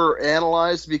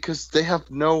overanalyzed because they have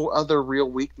no other real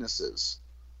weaknesses.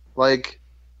 Like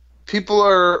people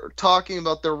are talking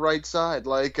about their right side.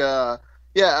 Like I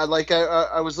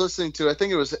was listening to, I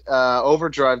think it was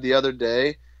Overdrive the other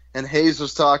day, and Hayes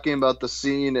was talking about the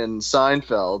scene in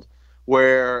Seinfeld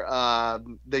where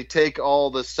they take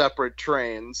all the separate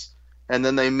trains and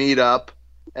then they meet up.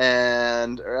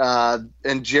 And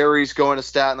Jerry's going to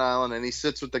Staten Island, and he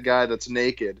sits with the guy that's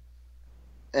naked,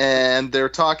 and they're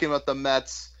talking about the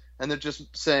Mets, and they're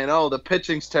just saying, "Oh, the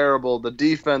pitching's terrible, the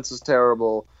defense is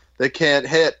terrible, they can't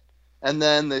hit," and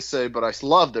then they say, "But I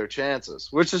love their chances,"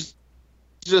 which is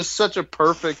just such a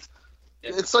perfect.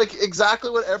 Yeah. It's like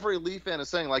exactly what every Leaf fan is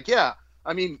saying. Like, yeah,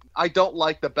 I mean, I don't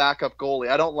like the backup goalie.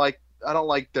 I don't like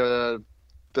the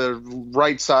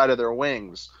right side of their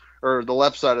wings. Or the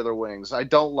left side of their wings. I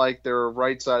don't like their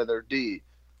right side of their D,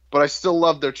 but I still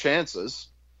love their chances.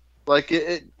 Like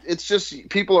it's just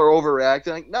people are overreacting.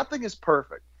 Like, nothing is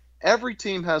perfect. Every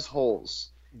team has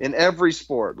holes in every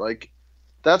sport. Like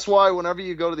that's why whenever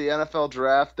you go to the NFL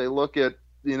draft, they look at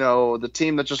the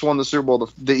team that just won the Super Bowl,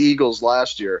 the Eagles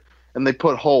last year, and they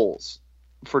put holes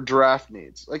for draft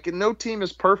needs. Like no team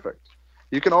is perfect.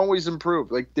 You can always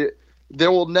improve. Like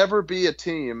there will never be a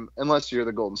team, unless you're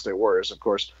the Golden State Warriors, of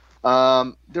course.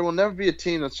 There will never be a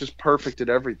team that's just perfect at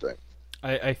everything.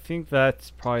 I think that's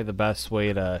probably the best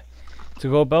way to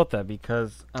go about that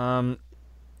because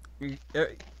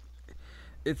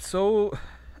it's so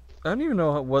I don't even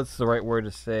know what's the right word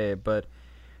to say, but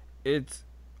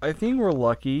I think we're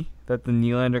lucky that the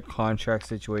Nylander contract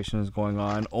situation is going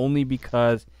on, only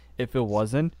because if it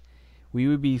wasn't, we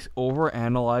would be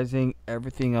overanalyzing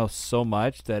everything else so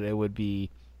much that it would be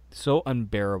so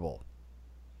unbearable.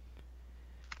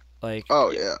 Like, Oh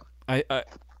yeah, I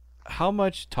how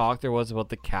much talk there was about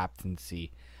the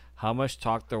captaincy, how much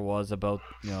talk there was about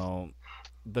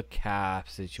the cap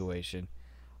situation.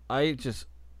 I just,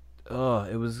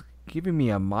 it was giving me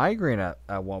a migraine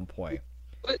at one point.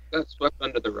 What got swept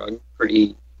under the rug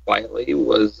pretty quietly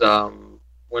was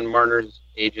when Marner's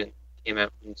agent came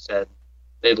out and said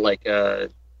they'd like a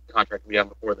contract to be done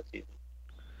before the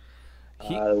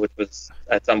season, which was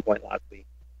at some point last week.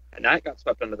 And that got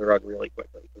swept under the rug really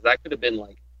quickly because that could have been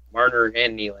like Marner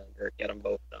and Nylander, get them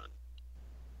both done.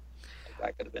 Like,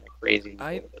 that could have been a crazy.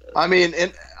 I mean,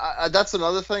 and that's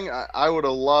another thing. I would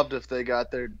have loved if they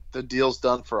got the deals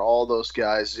done for all those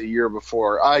guys a year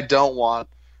before. I don't want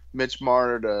Mitch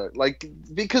Marner to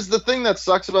because the thing that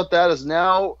sucks about that is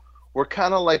now we're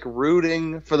kind of like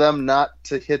rooting for them not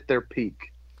to hit their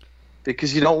peak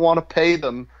because you don't want to pay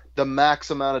them the max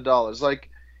amount of dollars. Like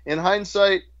in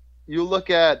hindsight, you look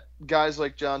at guys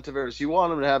like John Tavares, you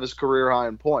want him to have his career high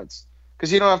in points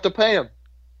because you don't have to pay him.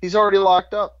 He's already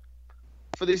locked up.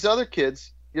 For these other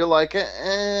kids, you're like,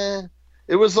 eh.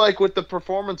 It was like with the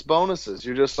performance bonuses.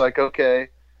 You're just like, okay,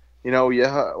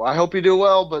 yeah, I hope you do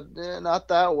well, but not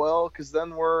that well because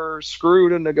then we're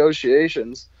screwed in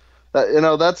negotiations.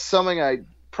 That's something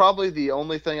probably the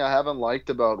only thing I haven't liked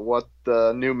about what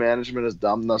the new management has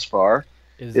done thus far.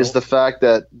 Is the fact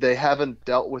that they haven't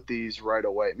dealt with these right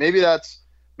away. Maybe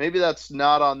that's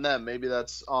not on them. Maybe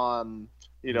that's on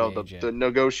the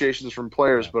negotiations from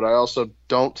players. Yeah. But I also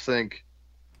don't think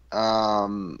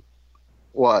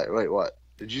What? Wait, what?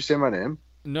 Did you say my name?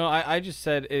 No, I just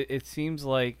said it seems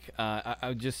like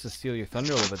just to steal your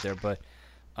thunder a little bit there, but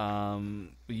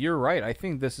you're right. I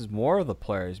think this is more of the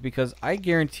players because I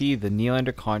guarantee the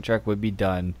Nylander contract would be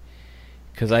done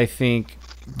because I think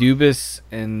Dubas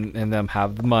and them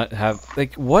have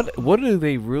like what are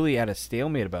they really at a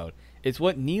stalemate about? It's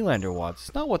what Nylander wants.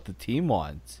 It's not what the team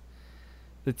wants.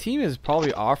 The team is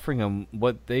probably offering him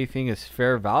what they think is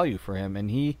fair value for him,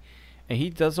 and he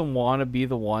doesn't want to be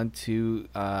the one to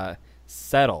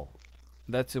settle.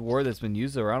 That's a word that's been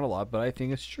used around a lot, but I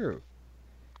think it's true.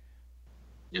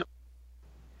 Yep.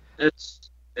 It's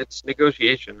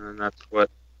negotiation, and that's what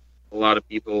a lot of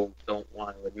people don't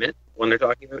want to admit when they're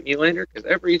talking about Nylander, because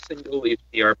every single Leafs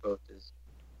PR post is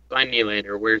sign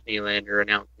Nylander, where's Nylander,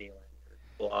 announce Nylander,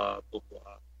 blah blah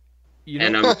blah.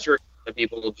 And I'm sure that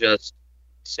people will just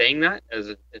saying that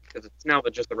because it's now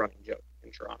just a running joke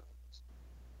in Toronto.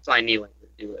 Sign Nylander,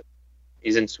 do it.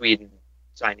 He's in Sweden.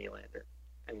 Sign Nylander.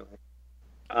 Anyway,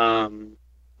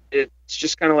 it's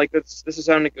just kind of like this is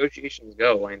how negotiations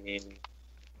go. I mean,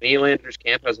 Nylander's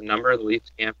camp has a number, the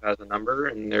Leafs camp has a number,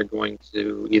 and they're going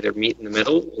to either meet in the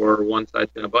middle or one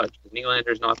side's going to budge. Because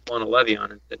Nylander's not pulling a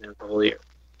Le'Veon and sitting out the whole year,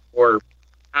 or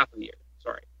half of the year.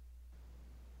 Sorry.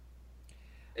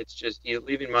 It's just he's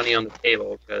leaving money on the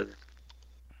table because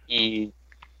I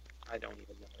don't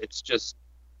even know. It's just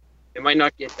it might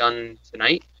not get done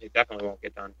tonight. It definitely won't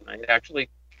get done tonight. Actually,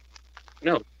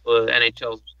 no. The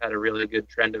NHL's had a really good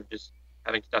trend of just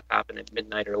having stuff happen at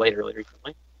midnight or later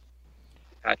recently.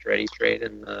 Pacioretty trade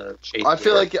and the Chase. I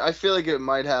feel like it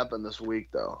might happen this week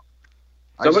though.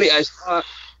 I saw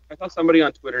somebody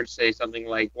on Twitter say something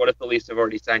like, "What if the Leafs have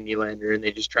already signed Nylander and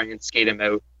they just try and skate him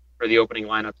out for the opening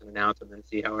lineups and announce him and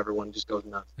see how everyone just goes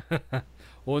nuts?"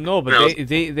 Well, no, but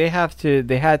they had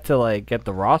to like get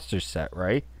the roster set,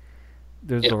 right?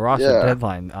 There's the roster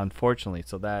deadline, unfortunately,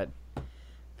 so that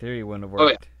theory wouldn't have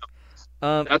worked.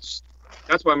 Oh, yeah.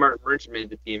 That's why Martin Merchant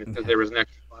made the team, because there was an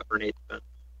extra spot for an eighth man.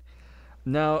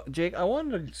 Now, Jake, I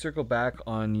wanted to circle back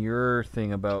on your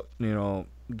thing about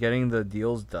getting the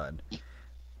deals done,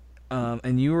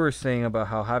 and you were saying about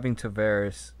how having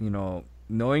Tavares,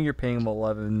 knowing you're paying him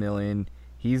 $11 million,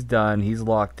 he's done, he's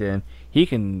locked in, he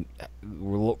can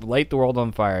light the world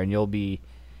on fire, and you'll be.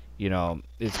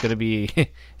 It's gonna be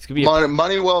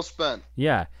money well spent.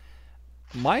 Yeah,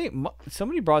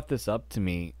 somebody brought this up to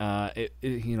me.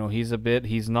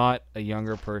 He's not a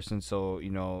younger person, so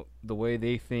the way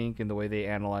they think and the way they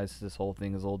analyze this whole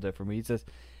thing is a little different. But he says,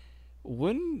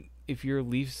 if you're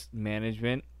Leafs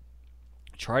management,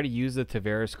 try to use the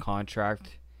Tavares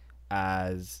contract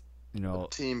as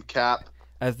team cap,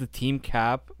 as the team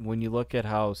cap when you look at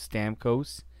how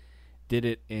Stamkos did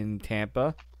it in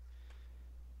Tampa.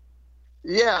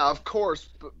 Yeah, of course.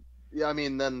 But yeah, I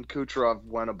mean, then Kucherov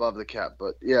went above the cap,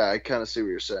 but yeah, I kind of see what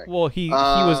you're saying. Well, he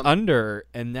was under,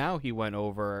 and now he went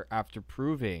over after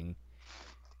proving,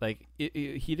 like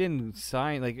he didn't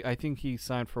sign. Like I think he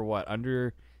signed for what,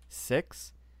 under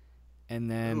 6, and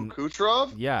then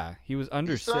Kucherov. Yeah, he was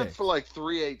under 6. He signed for like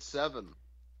 387.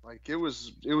 Like it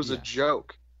was a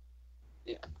joke.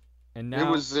 Yeah, and now it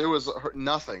was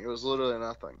nothing. It was literally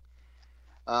nothing.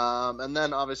 And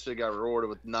then obviously got rewarded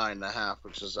with 9.5,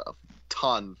 which is a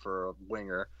ton for a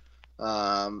winger.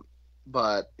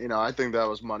 But I think that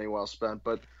was money well spent.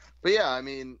 But yeah, I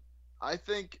mean, I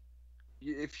think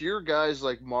if you're guys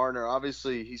like Marner,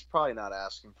 obviously he's probably not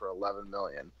asking for $11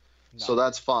 million, so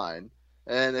that's fine.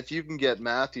 And if you can get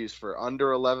Matthews for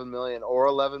under $11 million or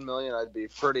 $11 million, I'd be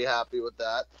pretty happy with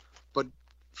that. But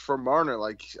for Marner,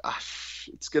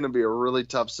 it's going to be a really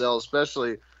tough sell,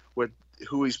 especially with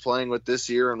who he's playing with this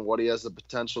year and what he has the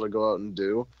potential to go out and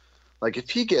do. Like if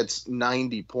he gets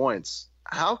 90 points,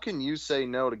 how can you say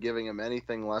no to giving him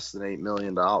anything less than $8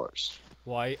 million?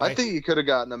 Well, I think you could have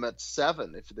gotten him at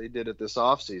 7 if they did it this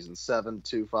offseason,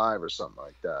 7.25 or something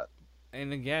like that.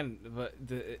 And again,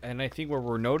 and I think what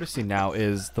we're noticing now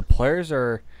is the players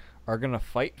are going to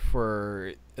fight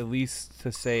for at least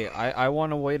to say, I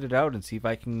want to wait it out and see if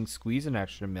I can squeeze an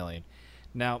extra $1 million.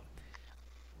 Now,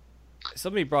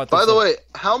 somebody brought this By the up. way,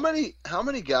 how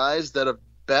many guys that have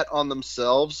bet on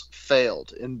themselves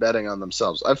failed in betting on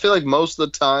themselves? I feel like most of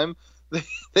the time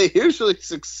they usually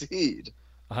succeed.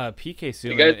 PK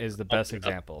Subban is the best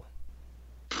example.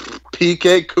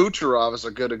 PK Kucherov is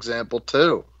a good example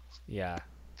too. Yeah.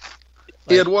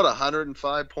 He had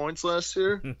 105 points last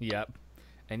year? Yep.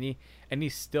 And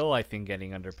he's still, I think,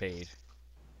 getting underpaid.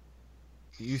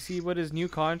 You see what his new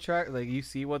contract, you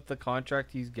see what the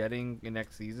contract he's getting in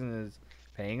next season is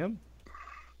paying him?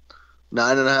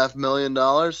 $9.5 million?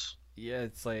 Yeah,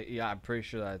 it's I'm pretty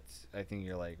sure I think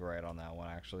you're right on that one,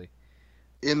 actually.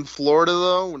 In Florida,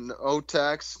 though, no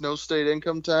tax, no state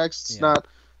income tax. It's Yeah. not.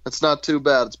 It's not too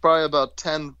bad. It's probably about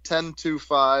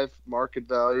 10.25 market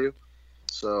value.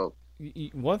 So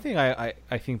One thing I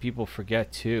think people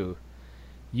forget too.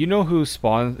 You know who's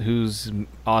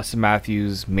Austin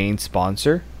Matthews' main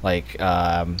sponsor? Like,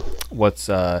 what's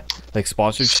like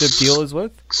sponsorship deal is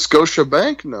with?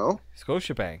 Scotiabank, no.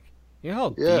 Scotiabank. You know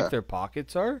how Yeah. deep their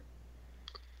pockets are?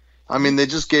 I mean, they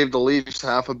just gave the Leafs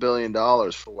 $500 million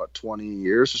for what, 20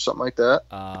 years or something like that.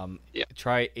 Yeah.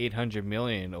 Try 800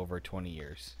 million over 20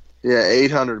 years. Yeah,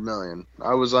 800 million.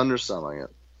 I was underselling it.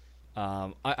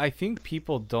 I think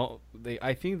people don't.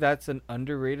 I think that's an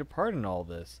underrated part in all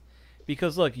this,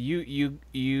 because look, I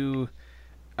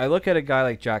look at a guy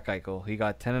like Jack Eichel. He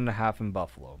got 10.5 in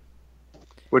Buffalo.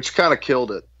 Which kind of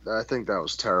killed it. I think that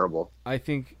was terrible. I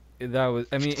think that was.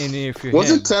 I mean, and if you're Was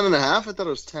him, it 10.5? I thought it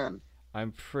was 10.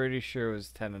 I'm pretty sure it was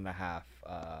 10.5.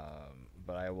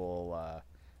 But I will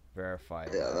verify.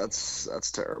 Yeah,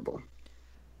 that's terrible.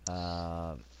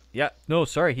 Yeah. No,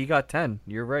 sorry, he got 10.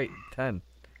 You're right, 10.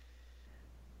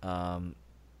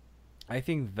 I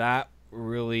think that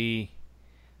really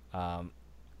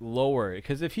lowered,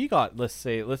 because if he got, let's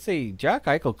say Jack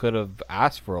Eichel could have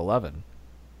asked for 11.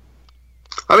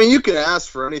 I mean, you can ask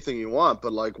for anything you want,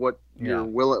 but like what Yeah.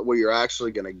 what you're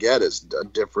actually going to get is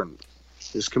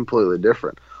completely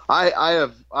different. I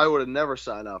would have never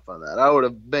signed off on that. I would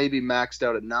have maybe maxed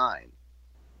out at 9,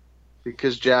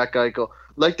 because Jack Eichel.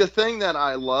 Like, the thing that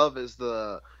I love is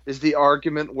the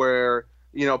argument where,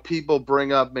 you know, people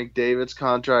bring up McDavid's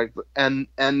contract and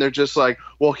they're just like,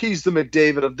 well, he's the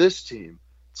McDavid of this team.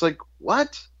 It's like,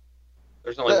 what?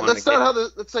 There's only one. That's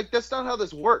not how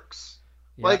this works.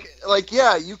 Yeah. Like,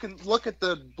 yeah, you can look at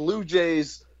the Blue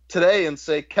Jays today and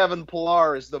say Kevin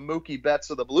Pillar is the Mookie Betts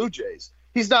of the Blue Jays.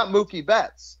 He's not Mookie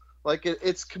Betts. Like,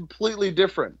 it's completely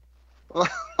different.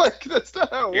 Like, that's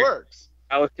not how it works.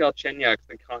 Alex Galchenyuk's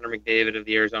the Connor McDavid of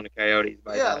the Arizona Coyotes.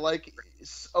 Yeah, like,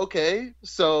 okay,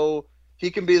 so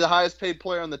he can be the highest paid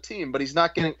player on the team, but he's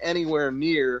not getting anywhere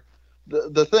near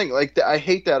the thing. Like, I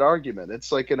hate that argument.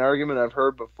 It's like an argument I've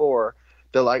heard before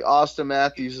that, like, Austin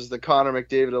Matthews is the Connor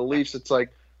McDavid of the Leafs. It's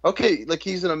like, okay, like,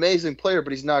 he's an amazing player,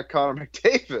 but he's not Connor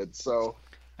McDavid. So,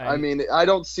 I mean, I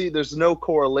don't see, there's no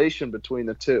correlation between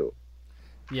the two.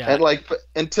 Yeah. And, like,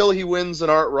 until he wins an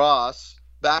Art Ross,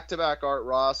 back-to-back Art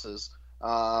Rosses,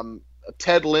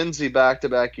 Ted Lindsay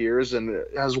back-to-back years and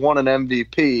has won an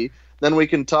MVP, then we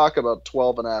can talk about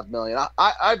 $12.5 million.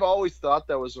 I've always thought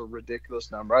that was a ridiculous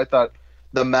number. I thought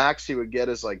the max he would get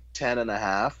is like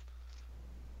 10.5.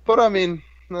 But I mean,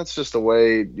 that's just the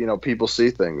way, you know, people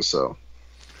see things. So,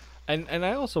 And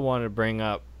I also wanted to bring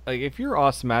up, like, if you're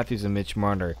Austin Matthews and Mitch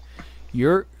Marner,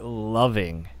 you're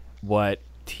loving what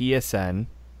TSN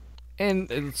and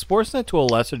Sportsnet to a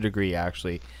lesser degree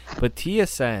actually, but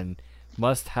TSN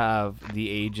must have the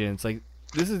agents, like,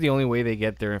 this is the only way they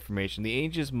get their information. The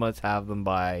agents must have them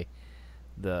by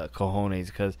the cojones,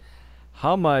 because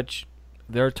how much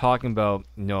they're talking about,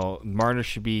 you know, Marner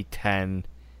should be 10,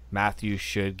 Matthews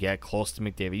should get close to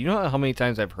McDavid. You know how many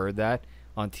times I've heard that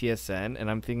on TSN, and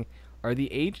I'm thinking, are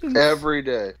the agents every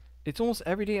day? It's almost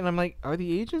every day, and I'm like, are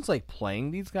the agents like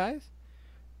playing these guys?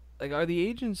 Like, are the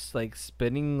agents like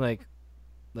spinning like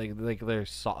they're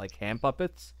like hand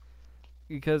puppets?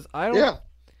 Because I don't.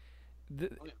 Yeah.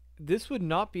 This would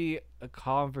not be a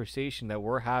conversation that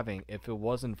we're having if it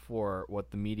wasn't for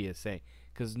what the media is saying.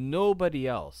 Because nobody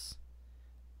else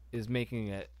is making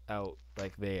it out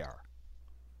like they are.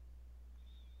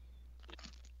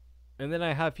 And then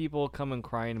I have people come and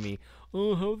crying to me,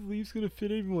 oh, how are the Leafs going to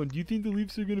fit everyone? Do you think the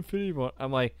Leafs are going to fit everyone?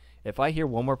 I'm like, if I hear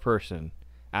one more person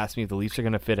ask me if the Leafs are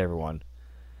going to fit everyone,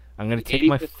 I'm going to take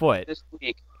my foot. This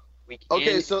week, we can,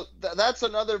 Okay, so that's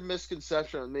another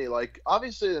misconception of me. Like,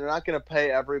 obviously, they're not going to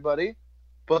pay everybody,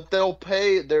 but they'll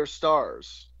pay their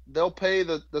stars. They'll pay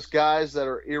the guys that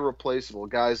are irreplaceable,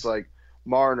 guys like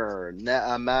Marner,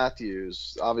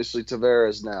 Matthews, obviously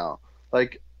Tavares now.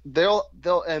 Like, they'll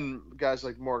and guys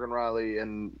like Morgan Rielly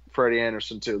and Freddie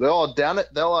Anderson too.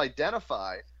 They'll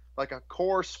identify like a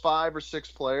core 5 or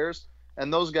 6 players,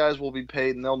 and those guys will be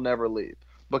paid and they'll never leave.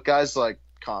 But guys like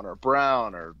Connor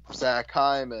Brown or Zach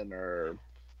Hyman or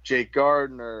Jake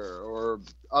Gardiner or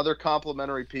other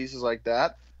complementary pieces like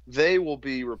that, they will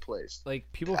be replaced. Like,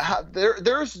 people,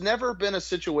 there's never been a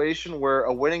situation where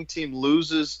a winning team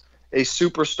loses a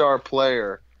superstar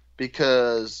player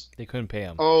because they couldn't pay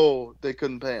him. Oh, they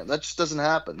couldn't pay him. That just doesn't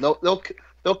happen.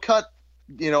 They'll cut,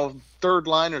 you know, third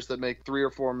liners that make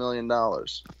 $3 or $4 million.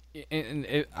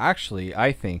 And actually,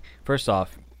 I think, first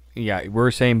off, yeah,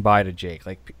 we're saying bye to Jake.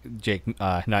 Like, Jake,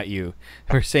 not you.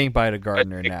 We're saying bye to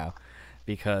Gardner now,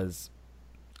 because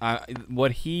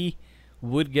What he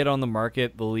would get on the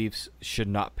market, the Leafs should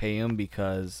not pay him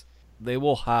because they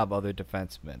will have other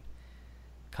defensemen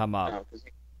come up No,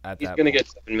 at he's that going to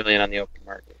point. get $7 million on the open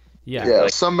market. Yeah. Yeah, like-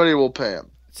 somebody will pay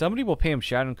him. Somebody will pay him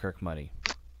Shattenkirk money.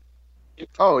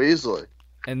 Oh, easily.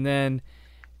 And then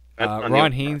On the Ron open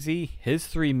market. Hainsey, his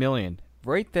 $3 million.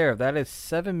 Right there, that is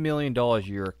 $7 million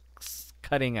you're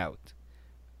cutting out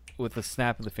with a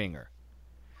snap of the finger.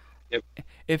 Yep.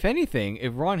 If anything,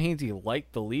 if Ron Hainsey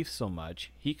liked the Leafs so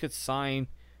much, he could sign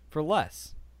for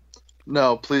less.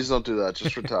 No, please don't do that.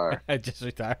 Just retire. Just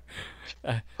retire.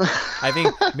 I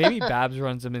think maybe Babs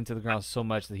runs him into the ground so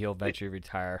much that he'll eventually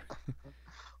retire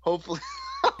Hopefully.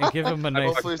 and give him a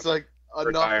nice. Hopefully it's like enough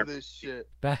Retire. of this shit.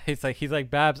 He's like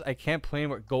Babs. I can't play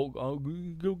anymore. Go.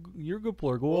 You're a good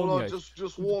player. Go Hold on, on, guys.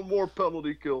 just one more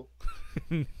penalty kill.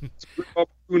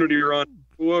 Opportunity, Ron.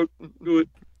 Go out, do it.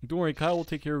 Don't worry, Kyle will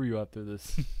take care of you after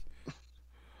this.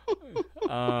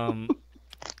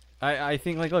 I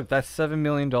think look, that's $7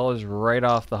 million right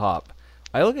off the hop.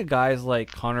 I look at guys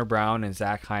like Connor Brown and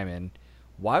Zach Hyman.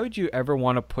 Why would you ever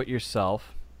want to put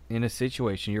yourself in a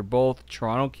situation? You're both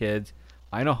Toronto kids.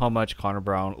 I know how much Connor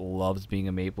Brown loves being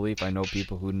a Maple Leaf. I know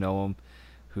people who know him,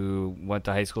 who went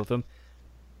to high school with him.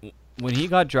 When he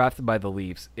got drafted by the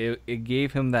Leafs, it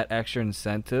gave him that extra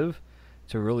incentive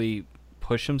to really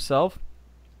push himself.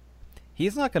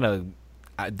 He's not going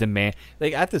to demand...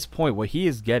 at this point, what he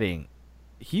is getting,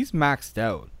 he's maxed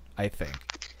out, I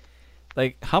think.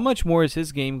 How much more is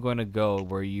his game going to go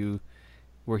where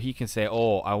he can say,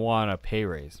 oh, I want a pay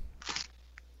raise?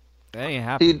 That ain't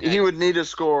happening. He would need to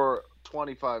score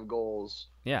 25 goals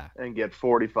Yeah. and get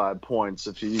 45 points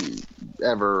if he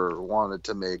ever wanted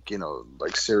to make,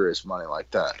 serious money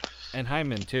like that. And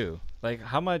Hyman, too.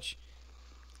 How much...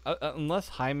 unless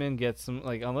Hyman gets some...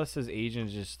 unless his agent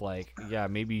is just yeah,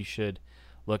 maybe you should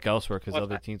look elsewhere because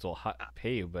other teams will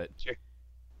pay you, but... Sure.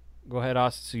 Go ahead,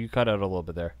 Austin. So you cut out a little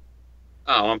bit there.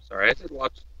 Oh, I'm sorry. I said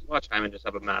watch Hyman just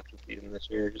have a massive season this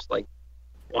year, just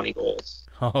 20 goals.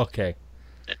 Okay.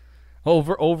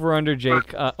 Over under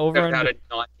Jake. Over I've got under. to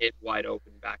not hit wide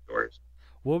open backdoors.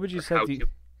 What would you or say? how to.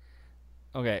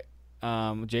 Okay.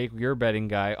 Jake, you're a betting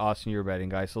guy. Austin, you're a betting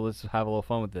guy. So let's have a little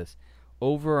fun with this.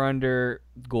 Over under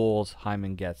goals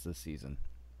Hyman gets this season.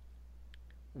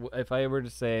 If I were to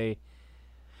say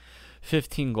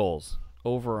 15 goals,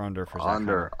 over or under for Zach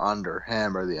Hyman? Under.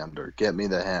 Hammer the under. Get me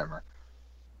the hammer.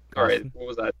 All right, Austin? what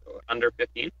was that? Under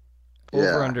 15?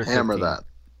 Over under 15. Hammer that.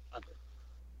 Under.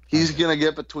 He's going to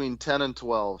get between 10 and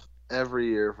 12 every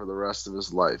year for the rest of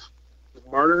his life. With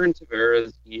Marner and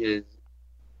Tavares, he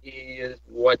is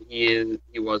what he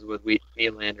was with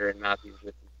Nylander and Matthews.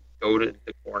 With go to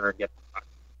the corner, get the puck,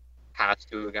 pass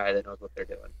to a guy that knows what they're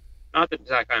doing. Not that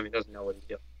Zach Hyman doesn't know what he's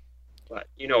doing, but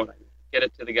you know what I mean. Get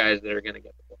it to the guys that are going to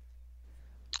get the ball.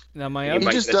 Now my He other,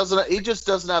 might- He just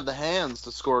doesn't have the hands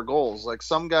to score goals.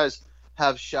 Some guys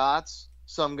have shots,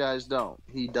 some guys don't.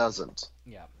 He doesn't.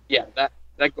 Yeah, that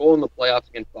goal in the playoffs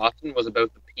against Boston was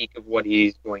about the peak of what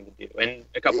he's going to do. And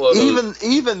a couple of those,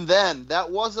 Even then, that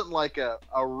wasn't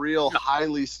a real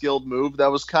highly skilled move.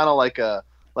 That was kind of like a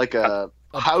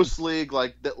house league.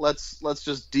 Let's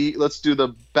do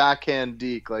the backhand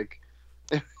deke.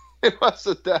 It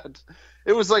wasn't that.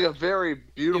 It was a very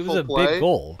it beautiful was a play, big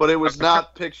goal. but it was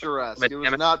not picturesque. But It was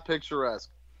damn it. not picturesque.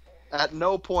 At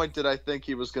no point did I think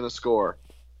he was going to score.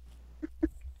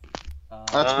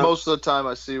 That's most of the time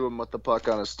I see him with the puck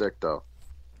on his stick, though.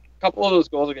 a couple of those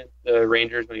goals against the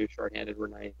Rangers when he was shorthanded were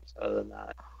nice. Other than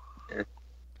that,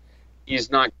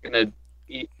 he's not going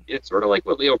to. It's sort of like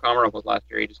what Leo Komarov was last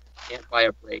year. He just can't buy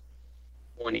a break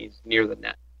when he's near the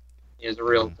net. He has a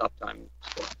real tough time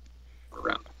scoring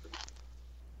around.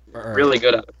 All right. Really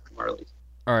good at it, Marlies.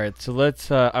 All right, so let's.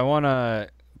 I want to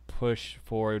push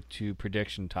forward to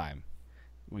prediction time.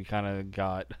 We kind of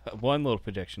got one little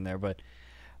prediction there, but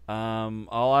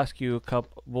I'll ask you a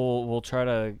couple. We'll try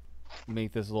to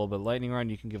make this a little bit lightning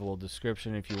round. You can give a little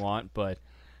description if you want, but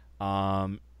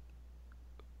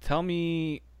tell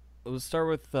me. Let's start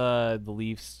with the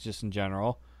Leafs, just in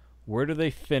general. Where do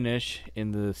they finish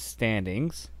in the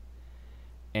standings?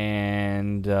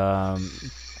 And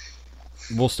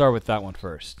we'll start with that one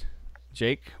first.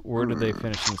 Jake, where do they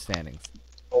finish in the standings?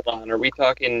 Hold on, are we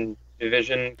talking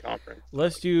division, conference?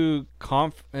 Let's do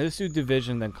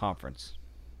division then conference.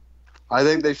 I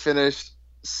think they finished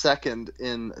second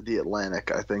in the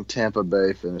Atlantic. I think Tampa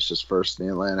Bay finishes first in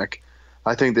the Atlantic.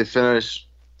 I think they finished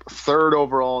third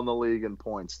overall in the league in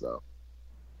points, though.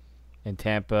 In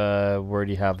Tampa, where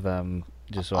do you have them?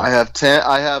 Just so I have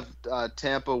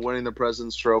Tampa winning the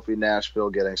President's Trophy, Nashville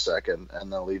getting second,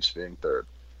 and the Leafs being third.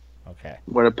 Okay.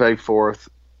 Winnipeg fourth.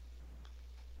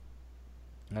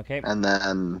 Okay. And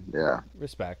then, yeah.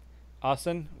 Respect.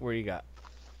 Austin, where you got?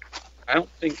 I don't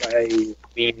think I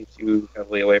lean too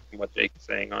heavily away from what Jake's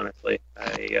saying, honestly.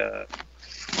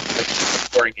 That's a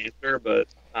boring answer, but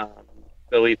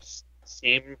the Leafs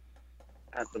seem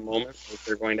at the moment like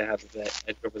they're going to have the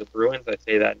edge over the Bruins. I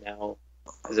say that now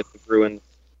as if the Bruins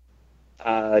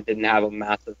didn't have a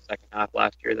massive second half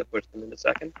last year that pushed them into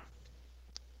second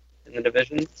in the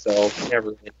division. So never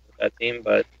really with that team,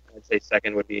 but I'd say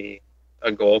second would be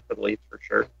a goal for the Leafs for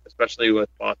sure, especially with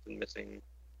Boston missing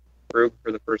Krug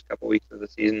for the first couple weeks of the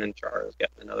season and Chara's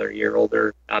getting another year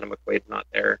older. Adam McQuaid's not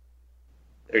there.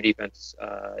 Their defense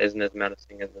isn't as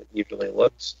menacing as it usually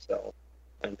looks, so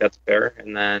I think that's fair.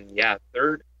 And then, yeah,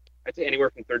 third, I'd say anywhere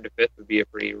from third to fifth would be a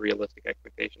pretty realistic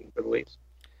expectation for the Leafs.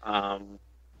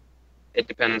 It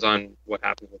depends on what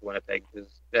happens with Winnipeg, because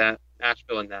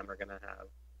Nashville and them are going to have.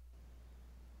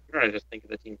 I'm trying to just think of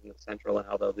the teams in the Central and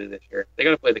how they'll do this year. They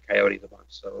got to play the Coyotes a bunch.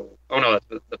 So, that's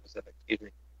the Pacific. Excuse me.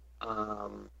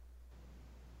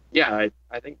 Yeah,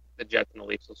 I think the Jets and the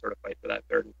Leafs will sort of fight for that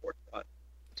third and fourth spot.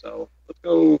 So let's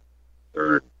go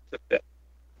third to fifth.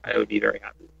 I would be very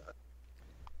happy with that.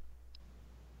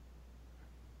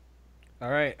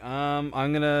 All right.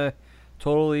 I'm gonna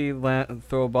totally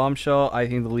throw a bombshell. I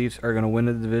think the Leafs are gonna win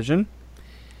the division,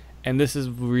 and this is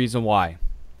the reason why.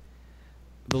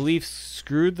 The Leafs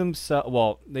screwed themselves.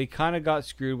 Well, they kind of got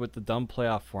screwed with the dumb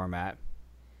playoff format,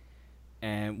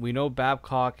 and we know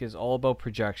Babcock is all about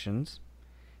projections,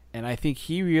 and I think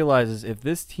he realizes if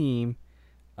this team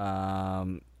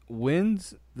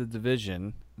wins the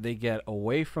division, they get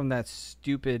away from that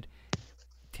stupid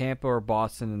Tampa or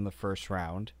Boston in the first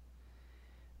round.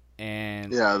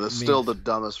 And yeah, that's still the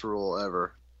dumbest rule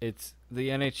ever. It's the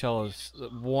NHL is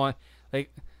one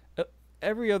like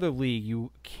every other league.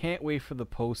 You can't wait for the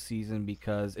postseason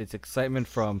because it's excitement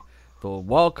from the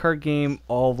wild card game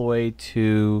all the way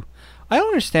to. I don't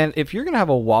understand if you're gonna have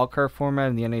a wild card format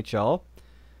in the NHL.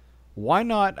 Why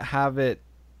not have it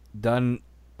done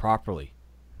properly?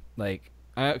 Like,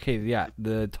 okay, yeah,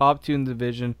 the top in the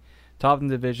division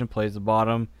plays the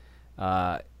bottom,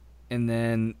 and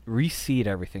then reseed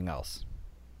everything else.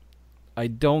 I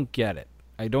don't get it.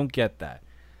 I don't get that.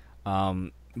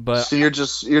 But so you're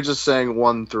just saying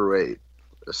 1 through 8,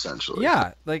 essentially.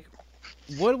 Yeah, like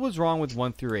what was wrong with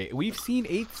 1 through 8? We've seen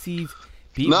 8 seeds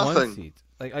beat Nothing. 1 seed.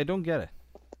 Like I don't get it.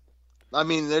 I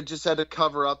mean, they just had to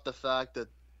cover up the fact that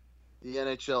the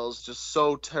NHL is just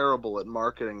so terrible at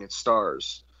marketing its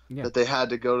stars that they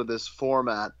had to go to this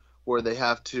format where they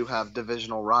have to have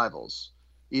divisional rivals,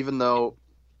 even though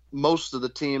most of the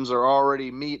teams are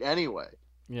already meet anyway.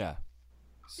 Yeah.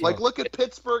 So, like, look at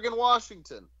Pittsburgh and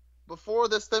Washington. Before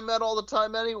this, they met all the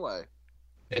time anyway.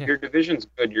 If your division's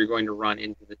good, you're going to run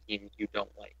into the teams you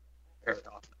don't like very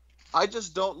often. I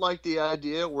just don't like the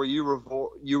idea where you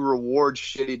reward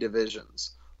shitty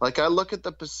divisions. Like, I look at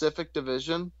the Pacific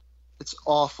Division, it's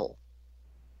awful.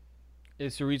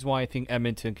 It's the reason why I think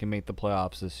Edmonton can make the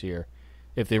playoffs this year,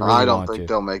 if they really want to. I don't think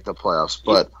they'll make the playoffs,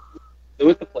 but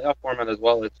with the playoff format as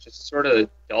well, it's just sort of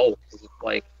dull. Because it's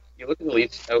like you look at the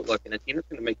Leafs outlook, and a team that's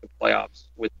going to make the playoffs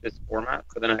with this format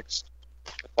for the next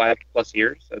 5+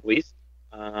 years at least,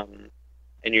 and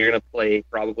you're going to play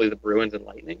probably the Bruins and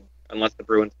Lightning, unless the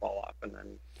Bruins fall off, and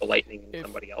then the Lightning and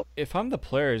somebody else. If I'm the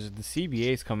players, the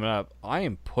CBA is coming up. I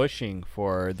am pushing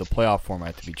for the playoff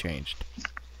format to be changed.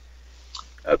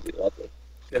 That'd be lovely.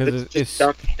 Because it's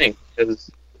dumb to think. Because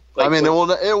I mean,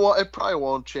 it probably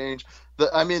won't change.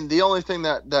 The only thing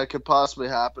that could possibly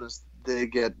happen is they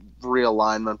get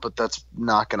realignment, but that's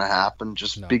not going to happen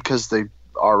because they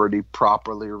already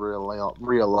properly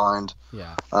realigned.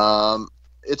 Yeah.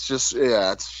 It's just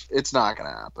it's not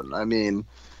going to happen. I mean,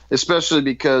 especially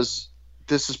because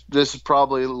this has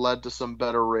probably led to some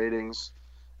better ratings,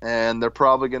 and they're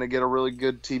probably going to get a really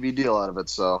good TV deal out of it.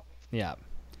 So yeah.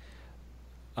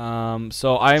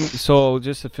 So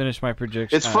just to finish my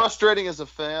prediction, it's frustrating as a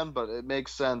fan, but it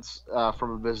makes sense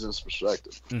from a business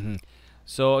perspective. Mm-hmm.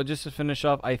 So just to finish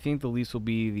off, I think the Leafs will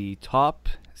be the top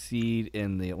seed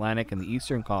in the Atlantic and the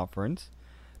Eastern Conference.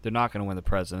 They're not going to win the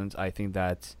Presidents. I think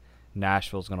that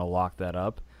Nashville's going to lock that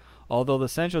up. Although the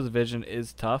Central Division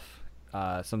is tough,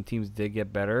 some teams did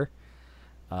get better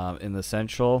in the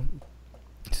Central.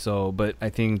 So, but I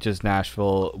think just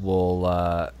Nashville will.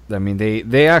 I mean,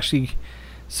 they actually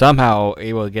somehow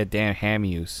able to get Dan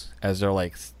Hamhuis as their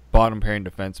like bottom pairing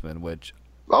defenseman, which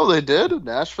they did.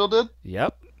 Nashville did.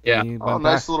 Yep. Yeah.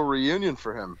 Nice little reunion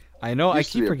for him. I know. I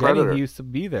keep forgetting he used to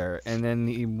be there, and then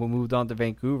he moved on to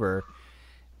Vancouver,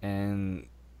 and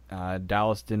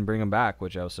Dallas didn't bring him back,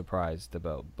 which I was surprised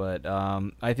about. But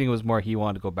I think it was more he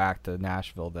wanted to go back to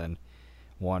Nashville than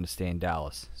wanted to stay in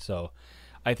Dallas. So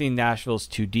I think Nashville's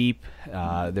too deep.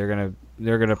 They're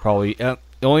gonna probably. The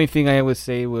only thing I would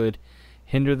say would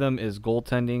hinder them is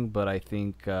goaltending, but I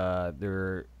think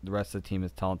the rest of the team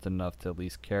is talented enough to at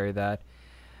least carry that.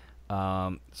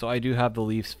 So I do have the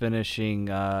Leafs finishing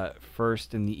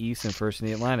first in the East and first in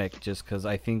the Atlantic, just because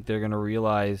I think they're gonna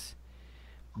realize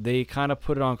they kind of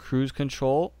put it on cruise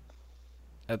control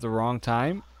at the wrong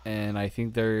time, and I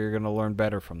think they're gonna learn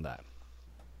better from that.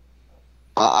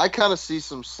 I kind of see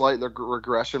some slight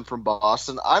regression from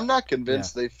Boston. I'm not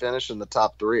convinced they finish in the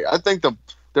top 3. I think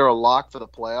they're a lock for the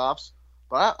playoffs,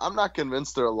 but I'm not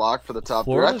convinced they're a lock for the top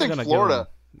 3. I think Florida.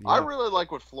 I really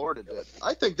like what Florida did.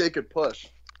 I think they could push.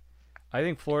 I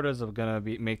think Florida's gonna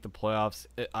make the playoffs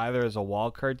either as a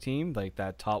wild card team, like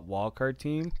that top wild card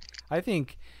team. I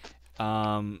think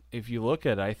if you look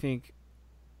at it, I think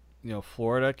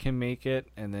Florida can make it,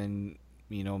 and then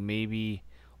maybe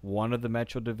one of the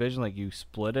Metro division, like you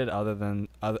split it, other than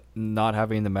not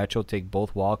having the Metro take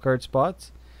both wildcard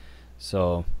spots.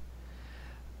 So,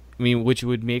 I mean, which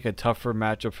would make a tougher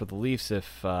matchup for the Leafs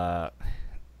if, let's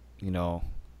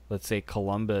say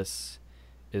Columbus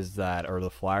is that, or the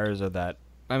Flyers are that.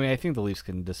 I mean, I think the Leafs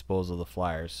can dispose of the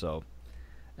Flyers, so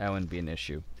that wouldn't be an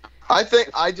issue. I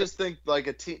just think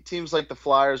like teams like the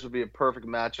Flyers would be a perfect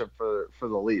matchup for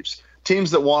the Leafs.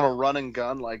 Teams that want to run and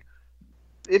gun, like.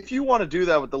 If you want to do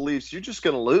that with the Leafs, you're just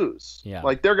going to lose. Yeah.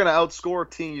 Like, they're going to outscore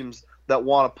teams that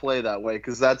want to play that way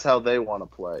because that's how they want to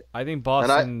play. I think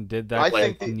Boston did that. I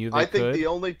think the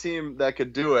only team that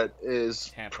could do it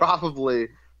is probably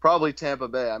Tampa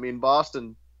Bay. I mean,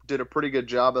 Boston did a pretty good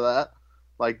job of that.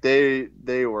 Like, they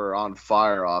were on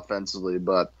fire offensively,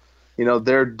 but,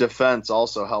 their defense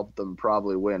also helped them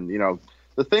probably win.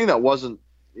 The thing that wasn't,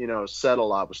 said a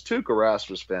lot was Tuukka Rask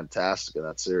was fantastic in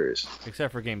that series.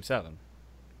 Except for Game 7.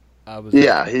 He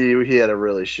had a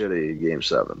really shitty Game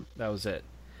 7. That was it.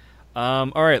 All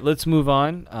right, let's move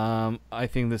on. I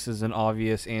think this is an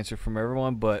obvious answer from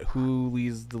everyone, but who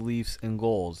leads the Leafs in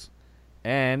goals?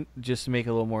 And just to make it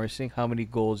a little more interesting, how many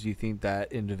goals do you think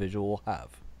that individual will have?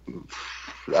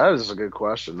 That is a good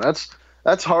question. That's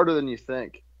harder than you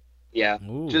think. Yeah.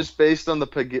 Ooh. Just based on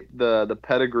the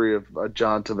pedigree of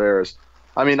John Tavares.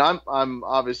 I mean, I'm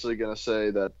obviously going to say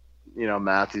that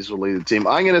Matthews will lead the team.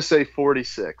 I'm going to say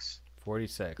 46.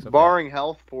 46. Okay. Barring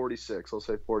health, 46. I'll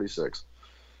say 46.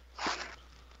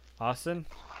 Austin?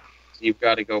 So you've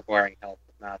got to go barring health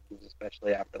with Matthews,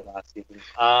 especially after the last season.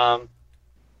 Damn,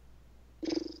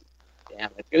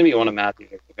 it's going to be one of Matthews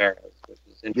or Tavares, which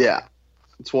is interesting. Yeah,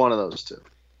 it's one of those two.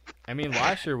 I mean,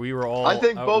 last year we were all I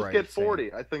think both get saying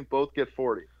 40. I think both get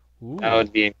 40. Ooh. That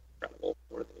would be incredible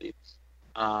for the Leafs.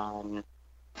 So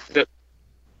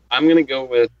I'm going to go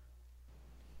with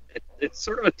it's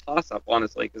sort of a toss-up,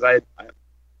 honestly, because I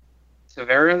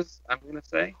Tavares, I'm going to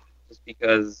say, just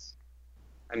because,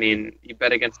 I mean, you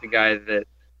bet against the guy that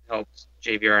helped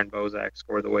JVR and Bozak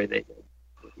score the way they did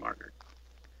with Marner.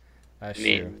 That's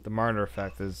true. The Marner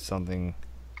effect is something.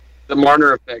 The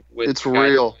Marner effect with it's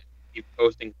real. Keep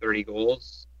posting 30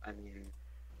 goals. I mean,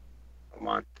 come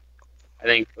on. I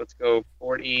think let's go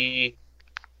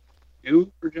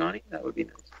 42 for Johnny. That would be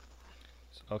nice.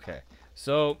 Okay,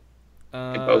 so.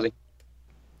 Imposing.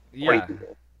 Yeah.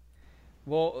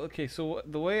 Well, okay, so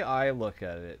the way I look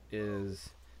at it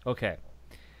is, okay,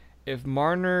 if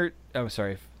Matthews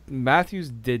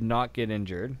did not get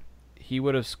injured, he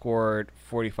would have scored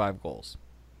 45 goals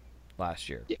last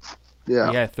year.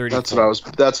 Yeah. He had 30. That's what I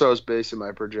was basing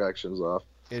my projections off.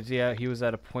 He was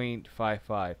at a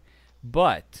 .55.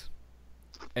 But,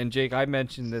 and Jake, I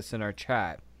mentioned this in our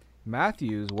chat,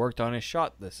 Matthews worked on his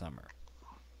shot this summer.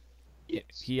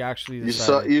 He actually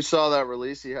decided... You saw that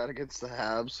release he had against the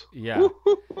Habs? Yeah.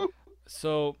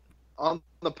 So... On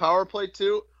the power play,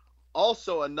 too,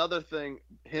 also another thing,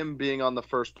 him being on the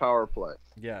first power play.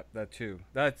 Yeah, that too.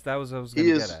 That was what I was going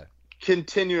to get at. He is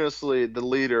continuously the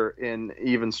leader in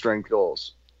even strength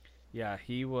goals. Yeah,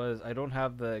 he was... I don't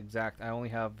have the exact... I only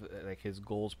have like his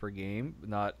goals per game,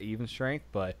 not even strength,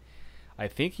 but... I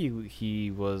think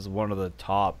he was one of the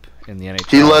top in the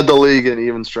NHL. He led the league in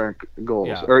even strength goals,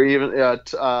 yeah. or even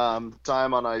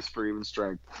time on ice for even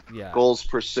strength. Yeah, goals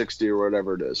per 60 or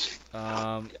whatever it is.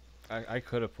 I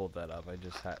could have pulled that up. I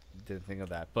just didn't think of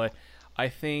that. But I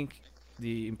think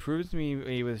the improvements he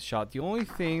made with his shot. The only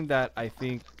thing that I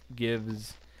think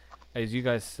gives, as you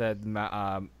guys said,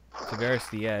 Tavares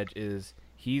the edge is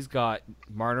he's got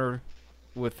Marner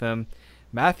with him.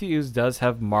 Matthews does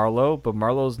have Marleau, but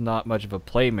Marleau's not much of a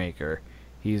playmaker.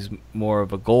 He's more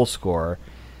of a goal scorer.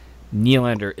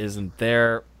 Nylander isn't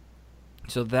there.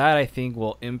 So that, I think,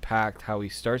 will impact how he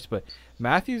starts. But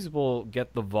Matthews will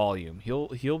get the volume.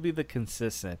 He'll be the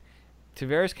consistent.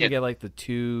 Tavares can get like the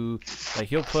two, like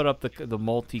he'll put up the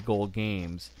multi-goal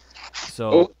games.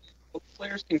 So both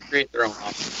players can create their own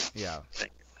offense. yeah,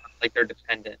 like they're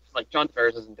dependent. Like John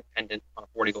Tavares isn't dependent on a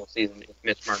 40-goal season if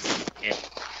Mitch Marner can't.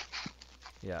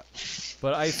 yeah,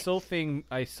 but I still think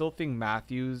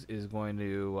Matthews is going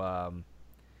to.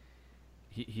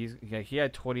 He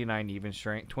had 29 even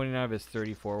strength. 29 of his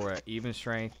 34 were at even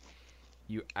strength.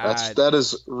 You add that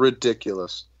is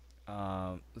ridiculous.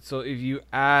 So if you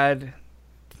add,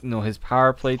 his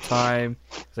power play time,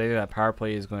 because I think that power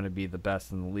play is going to be the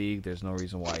best in the league. There's no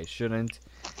reason why it shouldn't.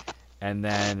 And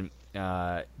then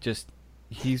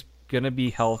he's going to be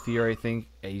healthier. I think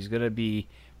he's going to be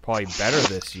probably better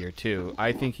this year too.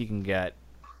 I think he can get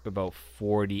about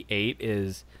 48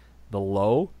 is the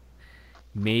low,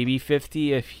 maybe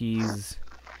 50 if he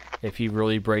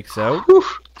really breaks out.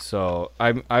 So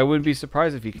I wouldn't be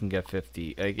surprised if he can get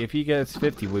 50. Like if he gets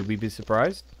 50, would we be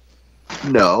surprised?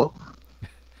 No.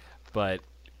 But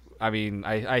I mean,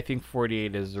 I think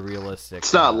 48 is realistic.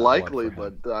 It's not likely,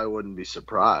 but I wouldn't be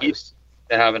surprised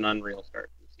to have an unreal start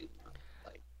to the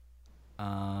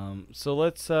season. So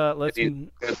let's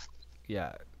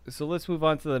So let's move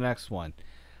on to the next one.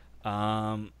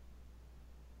 How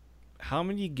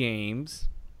many games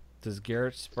does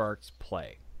Garrett Sparks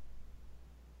play?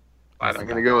 I'm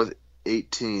going to go with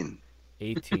 18.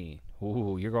 18.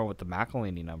 Ooh, you're going with the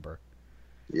McElhinney number.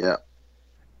 Yeah.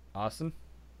 Austin?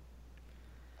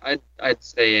 I'd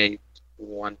say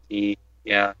 20.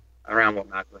 Yeah, around what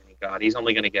McElhinney got. He's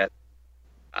only going to get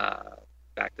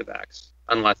back-to-backs,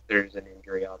 unless there's an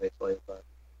injury, obviously. But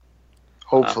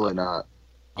hopefully not.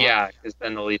 Yeah, because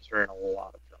then the Leafs are in a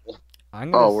lot of trouble.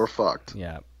 We're fucked.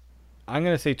 Yeah. I'm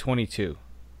going to say 22.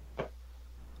 Yeah,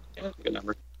 that's a good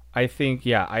number. I think,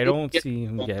 I don't see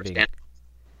him getting...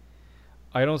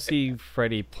 I don't see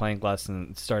Freddie playing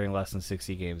starting less than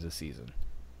 60 games this season.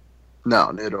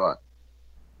 No, neither do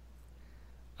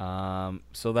I.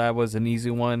 So that was an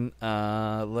easy one.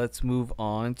 Let's move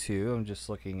on to... I'm just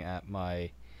looking at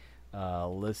my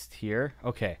list here.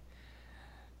 Okay.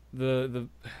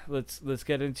 Let's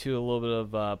get into a little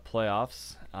bit of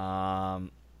playoffs.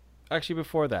 Actually,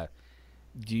 before that,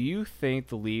 do you think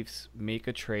the Leafs make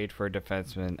a trade for a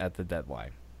defenseman at the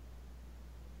deadline?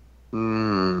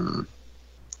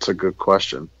 That's a good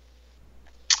question.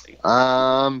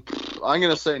 I'm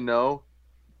gonna say no.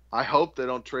 I hope they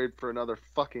don't trade for another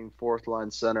fucking fourth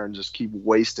line center and just keep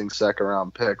wasting second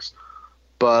round picks.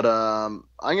 But I'm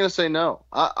gonna say no.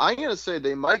 I'm gonna say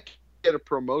they might get a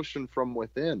promotion from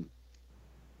within.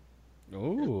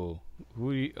 Ooh,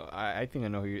 I think I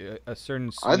know who a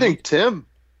certain. I think Tim.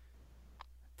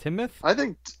 Timoth? I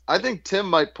think Tim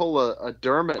might pull a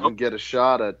Dermott and get a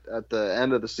shot at the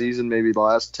end of the season, maybe the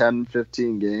last 10,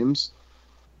 15 games.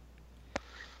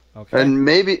 Okay. And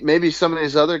maybe some of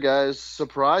these other guys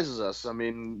surprises us. I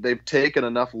mean, they've taken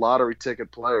enough lottery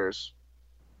ticket players.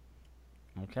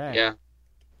 Okay. Yeah.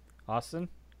 Austin?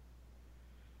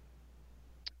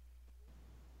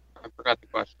 I forgot the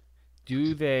question.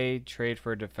 Do they trade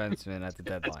for a defenseman at the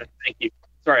deadline? Thank you.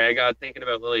 Sorry, I got thinking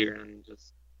about Liljegren and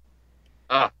just...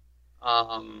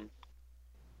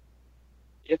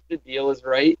 if the deal is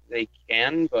right, they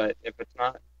can, but if it's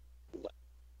not,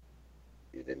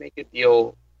 do they make a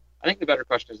deal? I think the better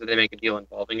question is, do they make a deal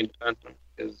involving a defenseman?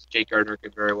 Because Jake Gardner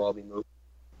could very well be moved.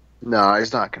 No,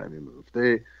 he's not going to be moved.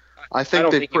 I think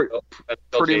they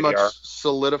pretty much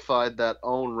solidified that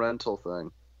own rental thing.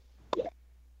 Yeah.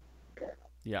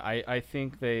 Yeah, I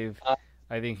think they've.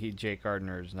 I think Jake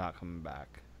Gardner is not coming back.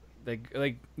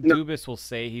 Like No. Dubas will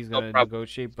say he's going to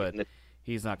negotiate, but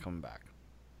he's not coming back.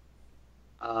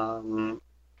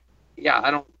 Yeah,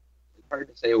 I don't. It's hard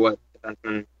to say what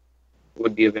defenseman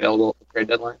would be available at the trade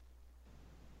deadline,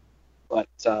 but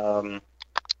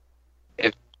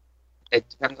if it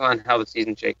depends on how the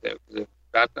season shakes out. Because if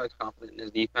Babcock's confident in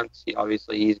his defense,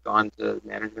 he's gone to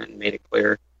management and made it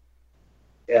clear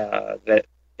that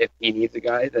if he needs a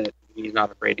guy, that he's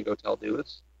not afraid to go tell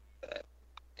Dubas that,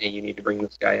 hey, you need to bring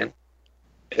this guy in.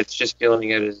 It's just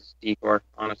feeling it as decor,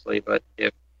 honestly. But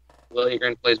if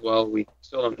Liljegren plays well, we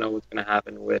still don't know what's going to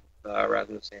happen with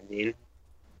Rasmus Sandin,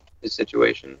 his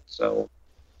situation. So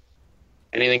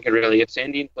anything could really... If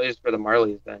Sandin plays for the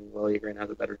Marlies, then Liljegren has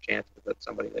a better chance because that's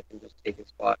somebody that can just take his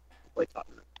spot and play top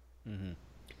minute. Mm-hmm.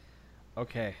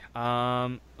 Okay.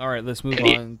 All right, let's move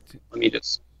on. Let me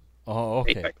just... Oh,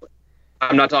 okay.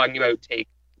 I'm not talking about take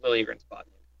Liljegren's spot.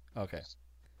 Okay.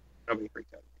 Nobody freaks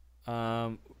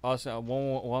out. Also,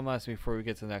 one last thing before we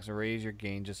get to the next one. Raise your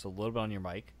gain just a little bit on your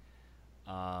mic.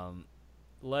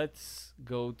 Let's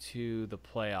go to the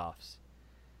playoffs.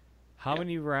 How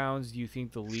many rounds do you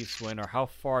think the Leafs win, or how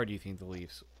far do you think the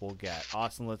Leafs will get?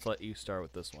 Austin, let's let you start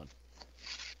with this one.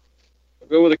 I'll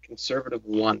go with a conservative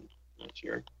 1 this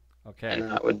year. Okay.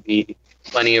 And that would be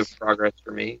plenty of progress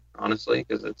for me, honestly,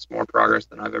 because it's more progress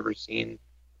than I've ever seen.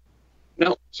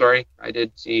 No, sorry. I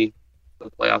did see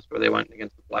the playoffs where they went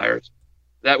against the Flyers.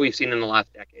 That we've seen in the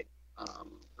last decade,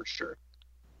 for sure.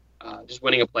 Just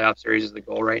winning a playoff series is the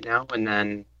goal right now, and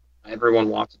then everyone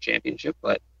wants a championship,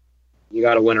 but you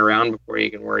got to win a round before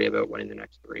you can worry about winning the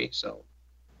next 3. So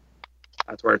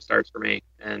that's where it starts for me.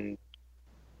 And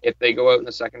if they go out in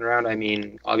the second round, I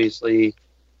mean, obviously,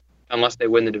 unless they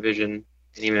win the division,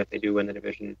 and even if they do win the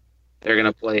division, they're going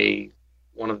to play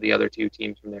one of the other 2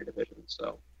 teams from their division.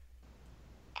 So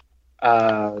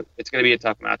it's going to be a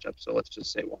tough matchup. So let's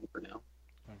just say 1 for now.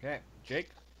 Okay.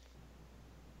 Jake?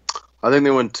 I think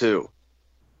they win 2.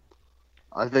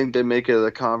 I think they make it to the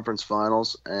conference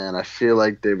finals, and I feel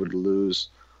like they would lose.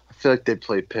 I feel like they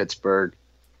play Pittsburgh,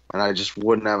 and I just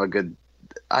wouldn't have a good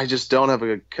 – I just don't have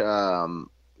a good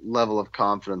level of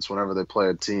confidence whenever they play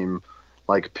a team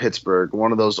like Pittsburgh,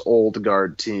 one of those old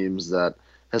guard teams that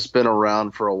has been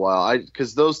around for a while.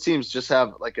 Because those teams just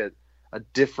have like a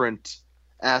different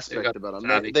aspect about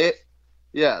them.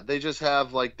 They just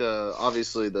have like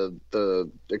obviously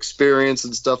the experience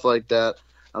and stuff like that.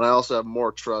 And I also have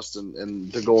more trust in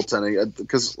the goaltending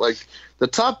because like the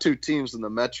top 2 teams in the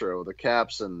Metro, the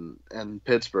Caps and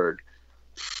Pittsburgh,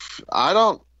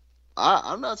 I'm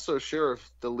not so sure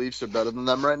if the Leafs are better than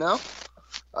them right now.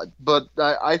 But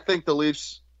I think the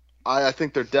Leafs, I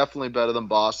think they're definitely better than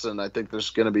Boston. I think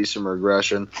there's going to be some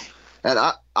regression. And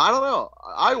I don't know.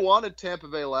 I wanted Tampa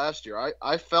Bay last year.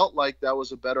 I felt like that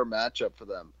was a better matchup for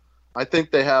them. I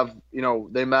think they have,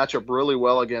 they match up really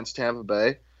well against Tampa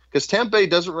Bay because Tampa Bay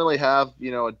doesn't really have,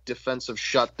 a defensive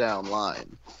shutdown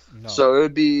line. No. So it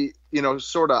would be,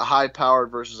 sort of high-powered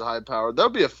versus high-powered. That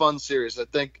would be a fun series. I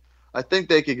think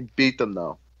they could beat them,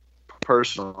 though,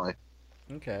 personally.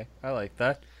 Okay, I like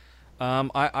that.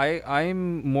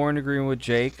 I'm more in agreement with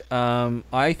Jake.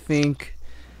 I think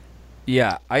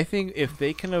if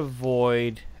they can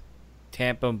avoid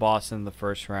Tampa and Boston in the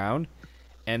first round,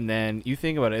 and then you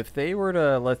think about it, if they were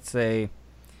to, let's say,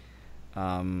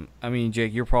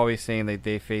 Jake, you're probably saying that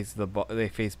they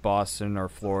face Boston or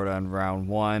Florida in round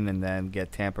 1, and then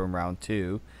get Tampa in round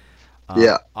 2.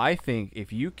 Yeah. I think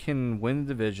if you can win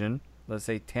the division. Let's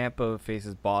say Tampa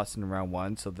faces Boston in round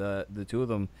 1, so the 2 of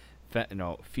them,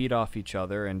 feed off each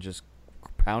other and just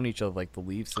pound each other like the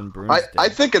Leafs and Bruins did. I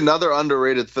think another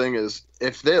underrated thing is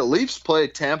if the Leafs play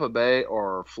Tampa Bay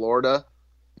or Florida,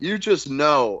 you just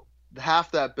know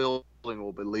half that building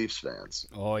will be Leafs fans.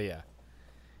 Oh yeah,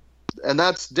 and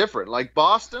that's different. Like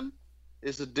Boston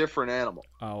is a different animal.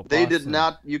 Oh, they did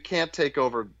not. You can't take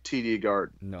over TD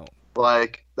Garden. No,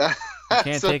 like that. You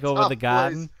can't take over the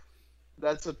Garden.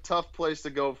 That's a tough place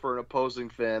to go for an opposing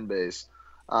fan base.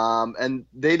 And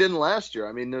they didn't last year.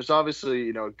 I mean, there's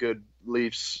obviously, good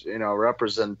Leafs,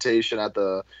 representation at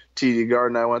the TD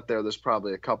Garden. I went there. There's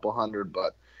probably a couple hundred,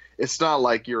 but it's not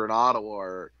like you're in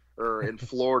Ottawa or in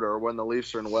Florida or when the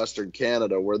Leafs are in Western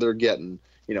Canada where they're getting,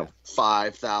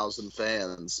 5,000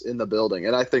 fans in the building.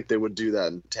 And I think they would do that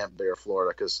in Tampa Bay or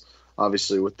Florida because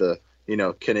obviously with the,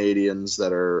 Canadians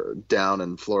that are down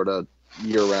in Florida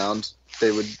year round,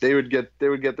 they would get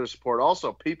their support.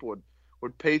 Also, people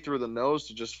would pay through the nose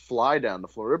to just fly down to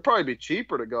Florida. It'd probably be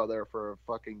cheaper to go there for a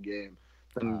fucking game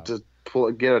than to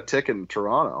get a ticket in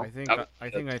Toronto. I think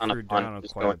I threw down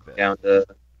quite a bit. Down to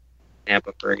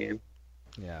Tampa for a game.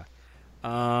 Yeah.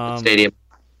 Stadium.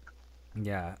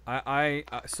 Yeah.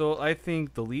 So I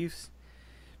think the Leafs.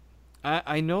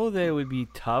 I know that it would be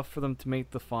tough for them to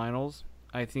make the finals.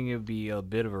 I think it would be a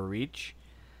bit of a reach,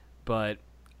 but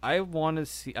I want to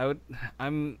see.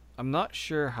 I'm not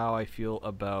sure how I feel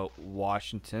about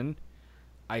Washington.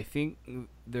 I think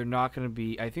they're not going to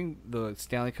be. I think the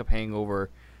Stanley Cup hangover.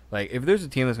 Like, if there's a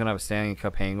team that's going to have a Stanley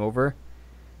Cup hangover,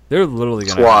 they're literally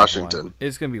going to. It's Washington.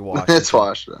 It's going to be Washington. It's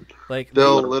Washington. Like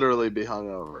they'll literally be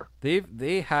hungover.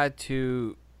 They had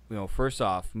to, first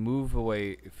off, move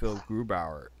away Phil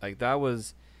Grubauer. Like that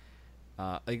was.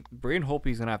 Like Braden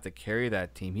Holtby's gonna have to carry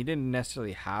that team. He didn't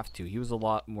necessarily have to. He was a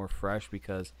lot more fresh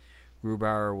because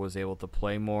Grubauer was able to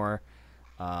play more.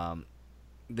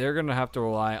 They're gonna have to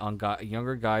rely on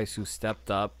younger guys who stepped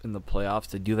up in the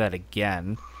playoffs to do that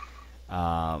again.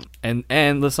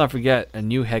 And let's not forget a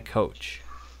new head coach.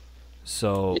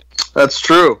 So that's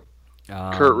true.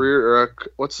 Kurt Reardon,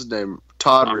 what's his name?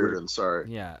 Todd Reardon. Sorry.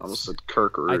 Yeah. I almost said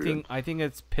Kirk Reardon. I think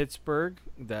it's Pittsburgh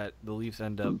that the Leafs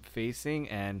end up facing,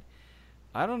 and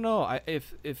I don't know. I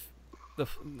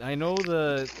know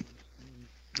the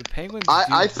Penguins.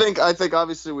 I think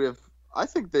obviously we have I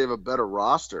think they have a better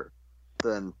roster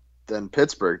than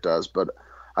Pittsburgh does, but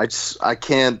I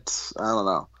can't. I don't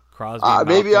know. Crosby,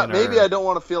 maybe Malkin I don't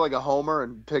want to feel like a homer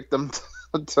and pick them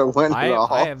to win it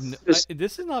all.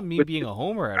 This is not me being a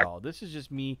homer at all. This is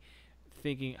just me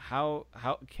thinking how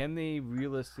can they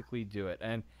realistically do it?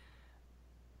 And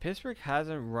Pittsburgh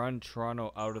hasn't run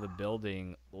Toronto out of the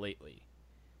building lately.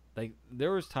 Like,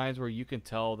 there was times where you can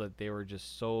tell that they were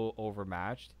just so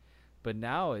overmatched, but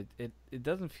now it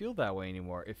doesn't feel that way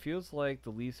anymore. It feels like the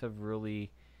Leafs have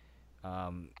really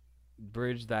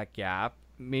bridged that gap.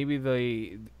 Maybe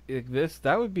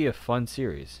that would be a fun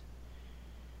series.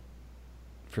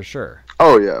 For sure.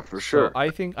 Oh yeah, for sure. So I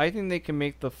think they can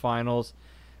make the finals,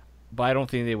 but I don't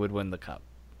think they would win the cup.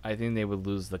 I think they would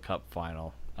lose the cup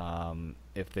final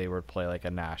if they were to play like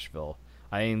a Nashville.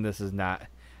 I think this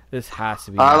has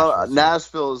to be.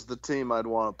 Nashville is the team I'd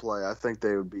want to play. I think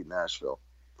they would beat Nashville.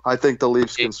 I think the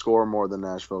Leafs can score more than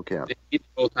Nashville can. They beat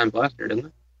both times last year,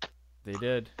 didn't they? They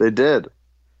did. They did.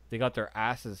 They got their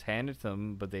asses handed to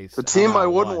them, but they. The team I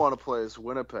wouldn't want to play is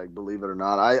Winnipeg. Believe it or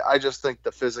not, I just think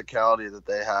the physicality that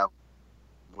they have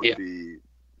would be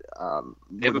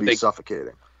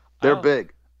suffocating. They're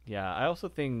big. Yeah, I also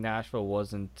think Nashville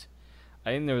wasn't.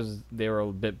 I think they were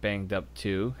a bit banged up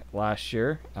too last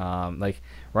year. Like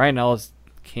Ryan Ellis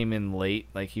came in late.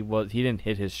 Like he didn't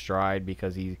hit his stride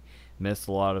because he missed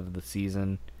a lot of the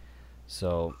season.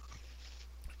 So,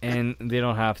 and they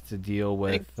don't have to deal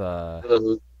with. All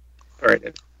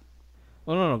right.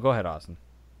 Oh no, go ahead, Austin.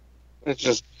 It's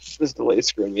just this delay is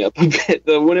screwing me up a bit.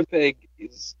 The Winnipeg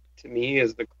is, to me,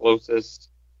 is the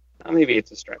closest. Maybe it's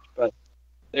a stretch, but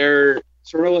they're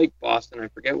sort of like Boston. I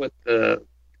forget what the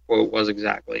quote was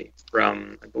exactly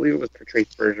from. I believe it was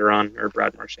Patrice Bergeron or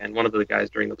Brad Marchand, one of the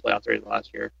guys during the playoff series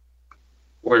last year,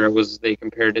 where it was they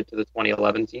compared it to the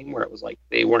 2011 team, where it was like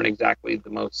they weren't exactly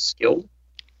the most skilled.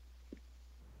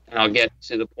 And I'll get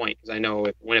to the point because I know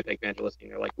if Winnipeg fans are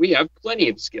listening, they're like, we have plenty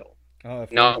of skill.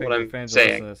 Not what I'm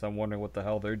saying. This, I'm wondering what the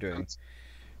hell they're doing.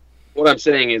 What I'm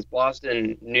saying is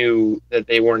Boston knew that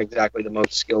they weren't exactly the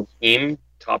most skilled team,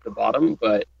 top to bottom,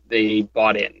 but they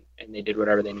bought in and they did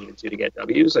whatever they needed to get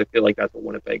W's. I feel like that's what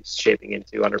Winnipeg's shaping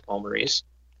into under Paul Maurice.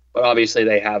 But obviously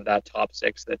they have that top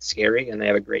six that's scary, and they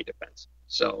have a great defense.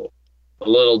 So a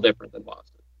little different than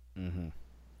Boston. Mm-hmm.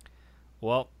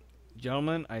 Well,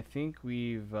 gentlemen, I think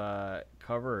we've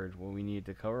covered what we need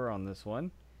to cover on this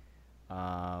one.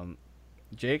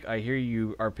 Jake, I hear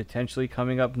you are potentially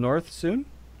coming up north soon.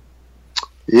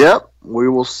 Yep, we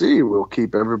will see. We'll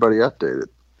keep everybody updated.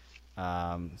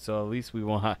 So at least we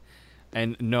won't.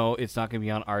 And no, it's not going to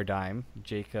be on our dime.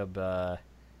 Jacob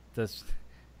has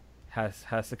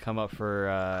to come up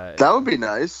for. That would be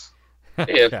nice.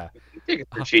 Yeah. Take it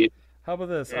for cheap. How about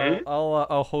this? Mm-hmm.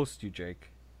 I'll host you, Jake.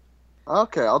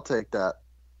 Okay, I'll take that.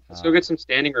 Let's go get some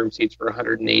standing room seats for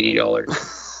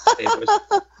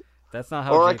 $180. That's not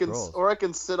how Jake rolls. Or I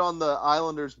can sit on the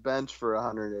Islanders bench for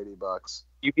 $180.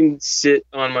 You can sit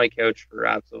on my couch for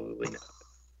absolutely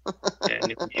nothing,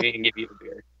 and we can give you a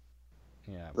beer.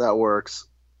 Yeah, that works.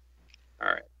 All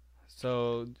right.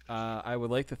 So I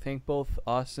would like to thank both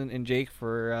Austin and Jake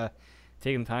for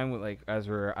taking time with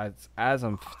as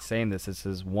I'm saying this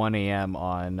is 1 a.m.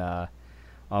 on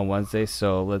Wednesday.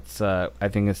 So let's I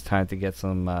think it's time to get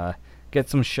some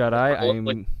shut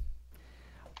eye.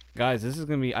 Guys, this is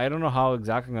gonna be. I don't know how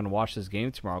exactly I'm gonna watch this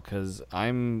game tomorrow because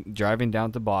I'm driving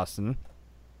down to Boston.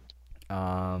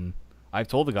 I've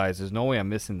told the guys there's no way I'm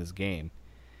missing this game.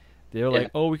 They're like,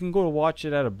 "Oh, we can go to watch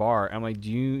it at a bar." I'm like, "Do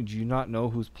you not know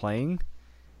who's playing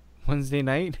Wednesday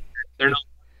night?" They're not.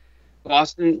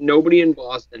 Boston. Nobody in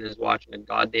Boston is watching a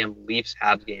goddamn Leafs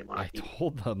Habs game on TV. I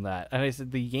told them that, and I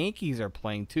said the Yankees are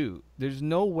playing too. There's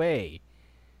no way.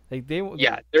 Like they're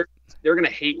gonna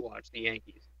hate watch the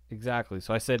Yankees. Exactly.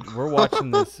 So I said we're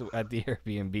watching this at the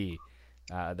Airbnb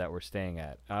that we're staying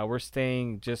at. We're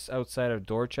staying just outside of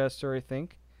Dorchester, I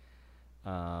think.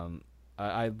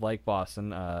 I like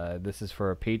Boston. This is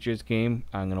for a Patriots game.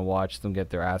 I'm gonna watch them get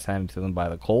their ass handed to them by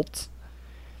the Colts.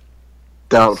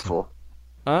 Doubtful.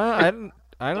 I don't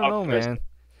know, man.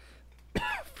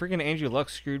 Freaking Andrew Luck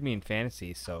screwed me in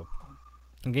fantasy. So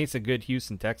against a good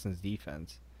Houston Texans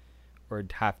defense, or a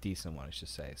half decent one, I should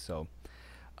say. So,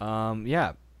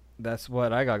 yeah. That's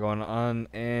what I got going on,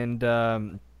 and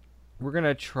we're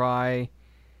gonna try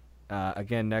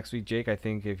again next week, Jake. I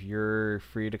think if you're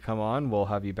free to come on, we'll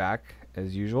have you back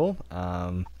as usual.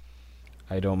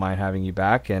 I don't mind having you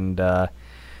back, and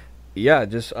yeah,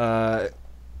 just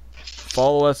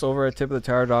follow us over at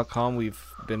tipofthetower.com. We've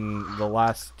been the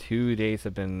last 2 days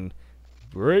have been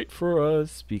great for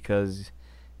us because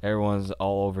everyone's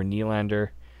all over Nylander.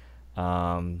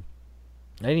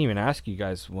 I didn't even ask you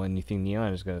guys when you think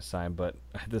Nylander is going to sign, but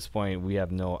at this point, we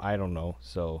have I don't know.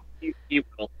 So He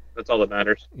will. That's all that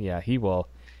matters. yeah, he will.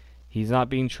 He's not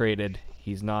being traded.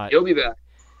 He's not. He'll be back.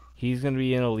 He's going to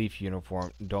be in a Leaf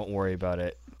uniform. Don't worry about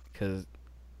it, because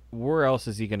where else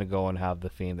is he going to go and have the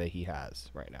fame that he has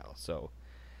right now? So,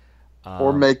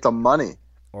 Or make the money.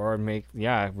 Or make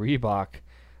Reebok.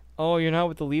 Oh, you're not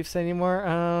with the Leafs anymore?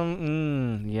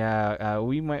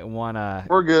 We might wanna.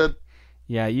 We're good.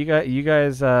 Yeah, you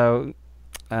guys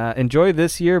enjoy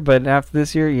this year, but after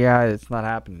this year, it's not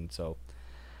happening. So,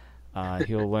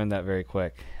 he'll learn that very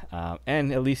quick.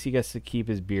 And at least he gets to keep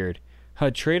his beard.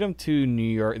 Trade him to New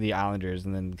York, the Islanders,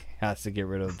 and then has to get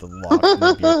rid of the lock in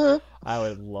the beard. I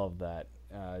would love that.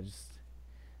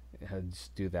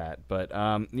 Just do that. But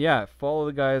follow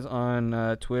the guys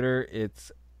on Twitter.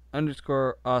 It's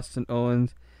 _ Austin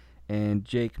Owens and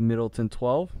Jake Middleton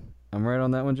 12. I'm right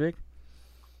on that one, Jake?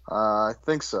 I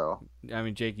think so. I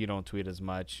mean, Jake, you don't tweet as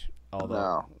much,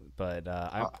 No. But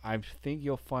I think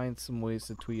you'll find some ways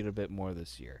to tweet a bit more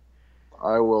this year.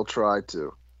 I will try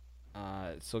to.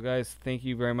 So, guys, thank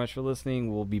you very much for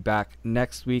listening. We'll be back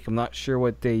next week. I'm not sure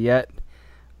what day yet,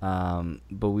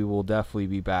 but we will definitely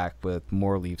be back with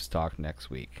more Leafs talk next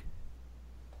week.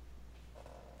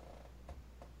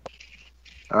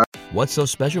 What's so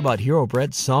special about Hero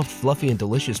Bread's soft, fluffy, and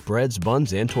delicious breads,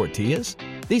 buns, and tortillas?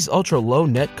 These ultra-low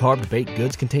net-carb baked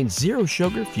goods contain zero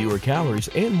sugar, fewer calories,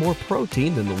 and more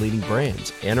protein than the leading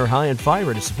brands, and are high in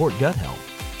fiber to support gut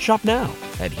health. Shop now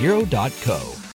at Hero.co.